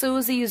the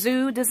Suzy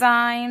Zoo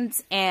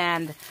designs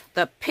and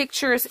the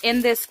pictures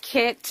in this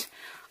kit.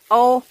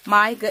 Oh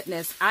my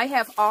goodness. I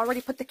have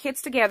already put the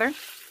kits together.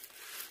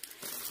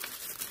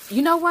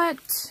 You know what?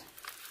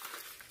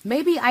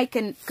 Maybe I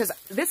can, because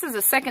this is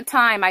the second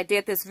time I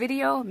did this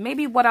video.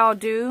 Maybe what I'll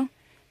do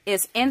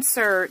is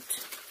insert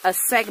a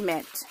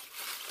segment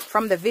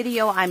from the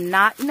video.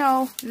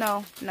 No.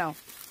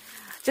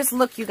 Just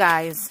look, you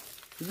guys.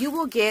 You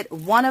will get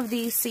one of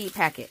these seed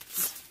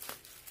packets.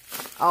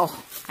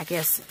 Oh, I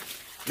guess,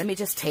 let me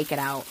just take it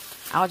out.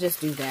 I'll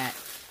just do that.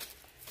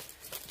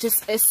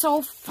 Just, it's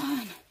so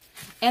fun.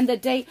 And the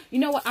date, you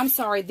know what? I'm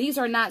sorry. These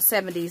are not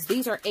 70s.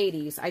 These are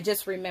 80s. I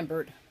just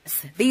remembered.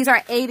 These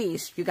are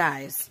 80s, you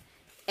guys.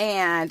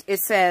 And it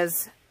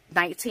says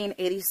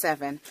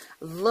 1987.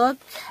 Look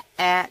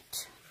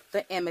at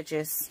the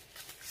images.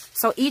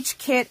 So each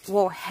kit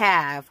will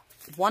have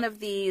one of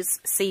these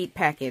seed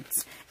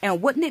packets.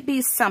 And wouldn't it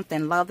be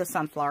something, love the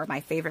sunflower, my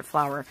favorite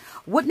flower.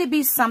 Wouldn't it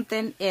be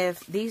something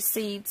if these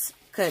seeds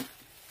could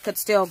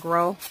still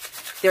grow?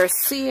 They're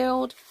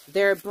sealed.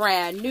 They're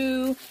brand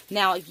new.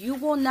 Now, you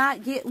will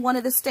not get one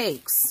of the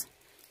stakes.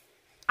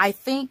 I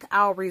think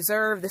I'll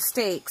reserve the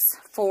stakes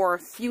for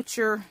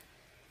future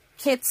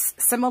kits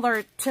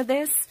similar to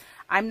this.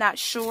 I'm not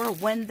sure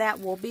when that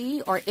will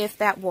be or if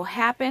that will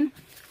happen.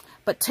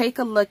 But take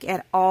a look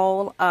at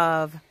all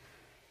of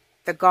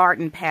the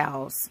garden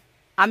pals.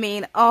 I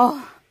mean,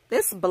 oh,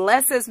 this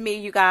blesses me,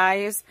 you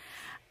guys.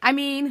 I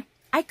mean,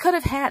 I could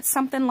have had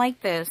something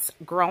like this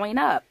growing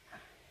up.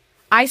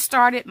 I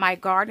started my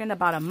garden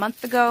about a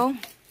month ago.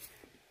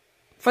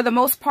 For the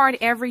most part,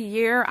 every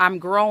year I'm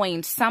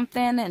growing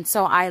something. And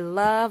so I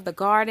love the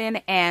garden.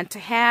 And to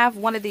have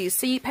one of these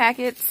seed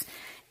packets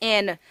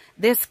in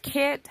this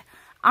kit,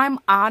 I'm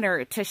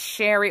honored to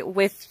share it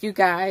with you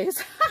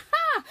guys.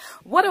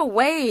 What a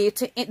way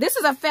to... This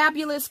is a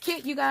fabulous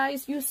kit, you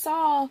guys. You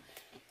saw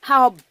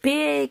how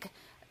big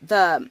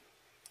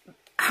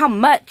how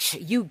much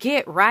you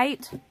get,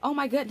 right? Oh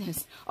my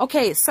goodness.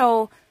 Okay,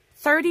 so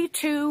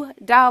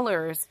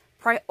 $32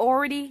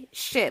 priority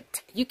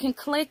shipped. You can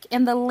click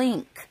in the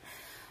link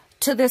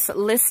to this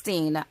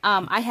listing.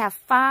 I have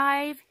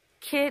 5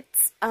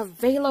 kits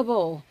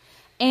available,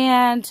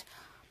 and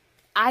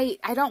I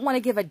don't want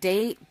to give a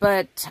date,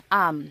 but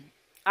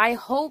I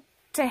hope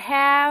to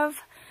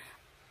have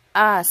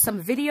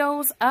some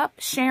videos up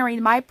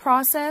sharing my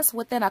process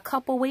within a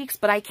couple weeks,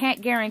 but I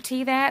can't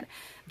guarantee that.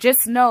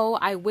 Just know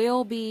I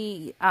will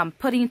be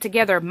putting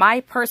together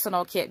my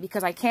personal kit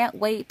because I can't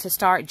wait to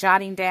start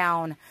jotting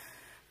down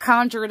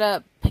conjured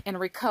up and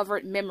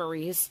recovered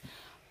memories.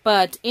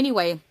 But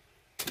anyway,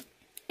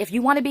 if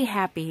you want to be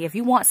happy, if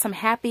you want some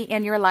happy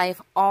in your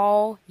life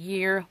all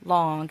year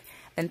long,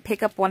 then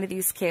pick up one of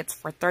these kits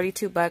for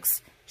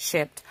 $32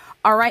 shipped.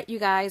 All right, you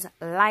guys,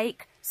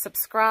 like,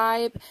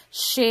 subscribe,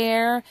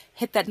 share,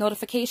 hit that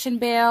notification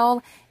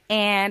bell,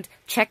 and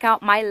check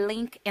out my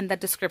link in the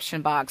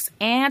description box.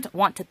 And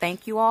want to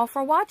thank you all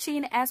for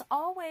watching. As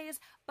always,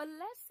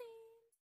 blessings.